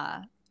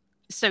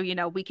 So, you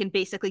know, we can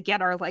basically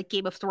get our like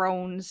Game of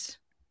Thrones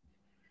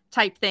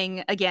type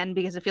thing again,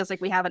 because it feels like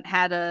we haven't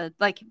had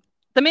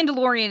The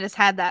Mandalorian has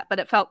had that, but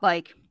it felt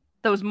like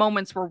those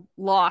moments were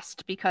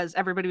lost because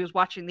everybody was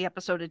watching the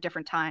episode at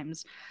different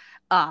times.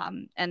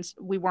 And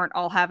we weren't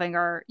all having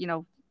our, you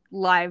know,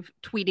 live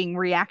tweeting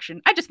reaction.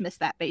 I just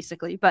missed that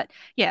basically. But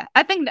yeah,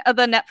 I think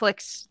the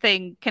Netflix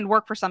thing can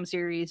work for some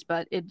series,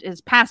 but it is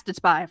past its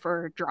by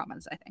for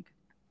dramas, I think.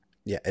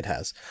 Yeah, it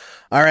has.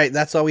 All right,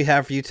 that's all we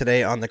have for you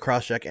today on the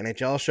Crosscheck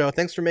NHL show.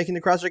 Thanks for making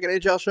the Crosscheck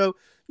NHL show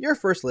your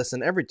first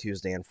listen every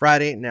Tuesday and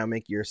Friday. Now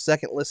make your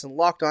second listen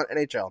Locked On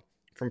NHL.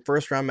 From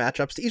first-round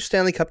matchups to each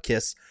Stanley Cup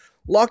kiss,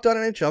 Locked On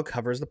NHL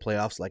covers the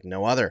playoffs like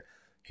no other.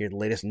 Hear the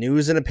latest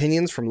news and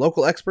opinions from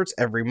local experts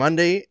every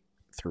Monday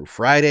through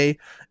Friday.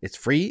 It's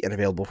free and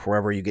available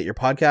wherever you get your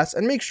podcasts.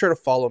 And make sure to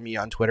follow me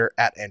on Twitter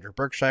at Andrew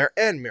Berkshire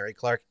and Mary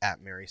Clark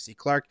at Mary C.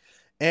 Clark,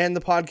 and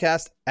the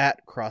podcast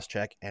at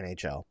Crosscheck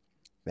NHL.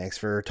 Thanks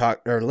for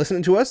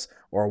listening to us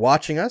or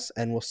watching us,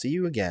 and we'll see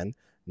you again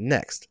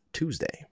next Tuesday.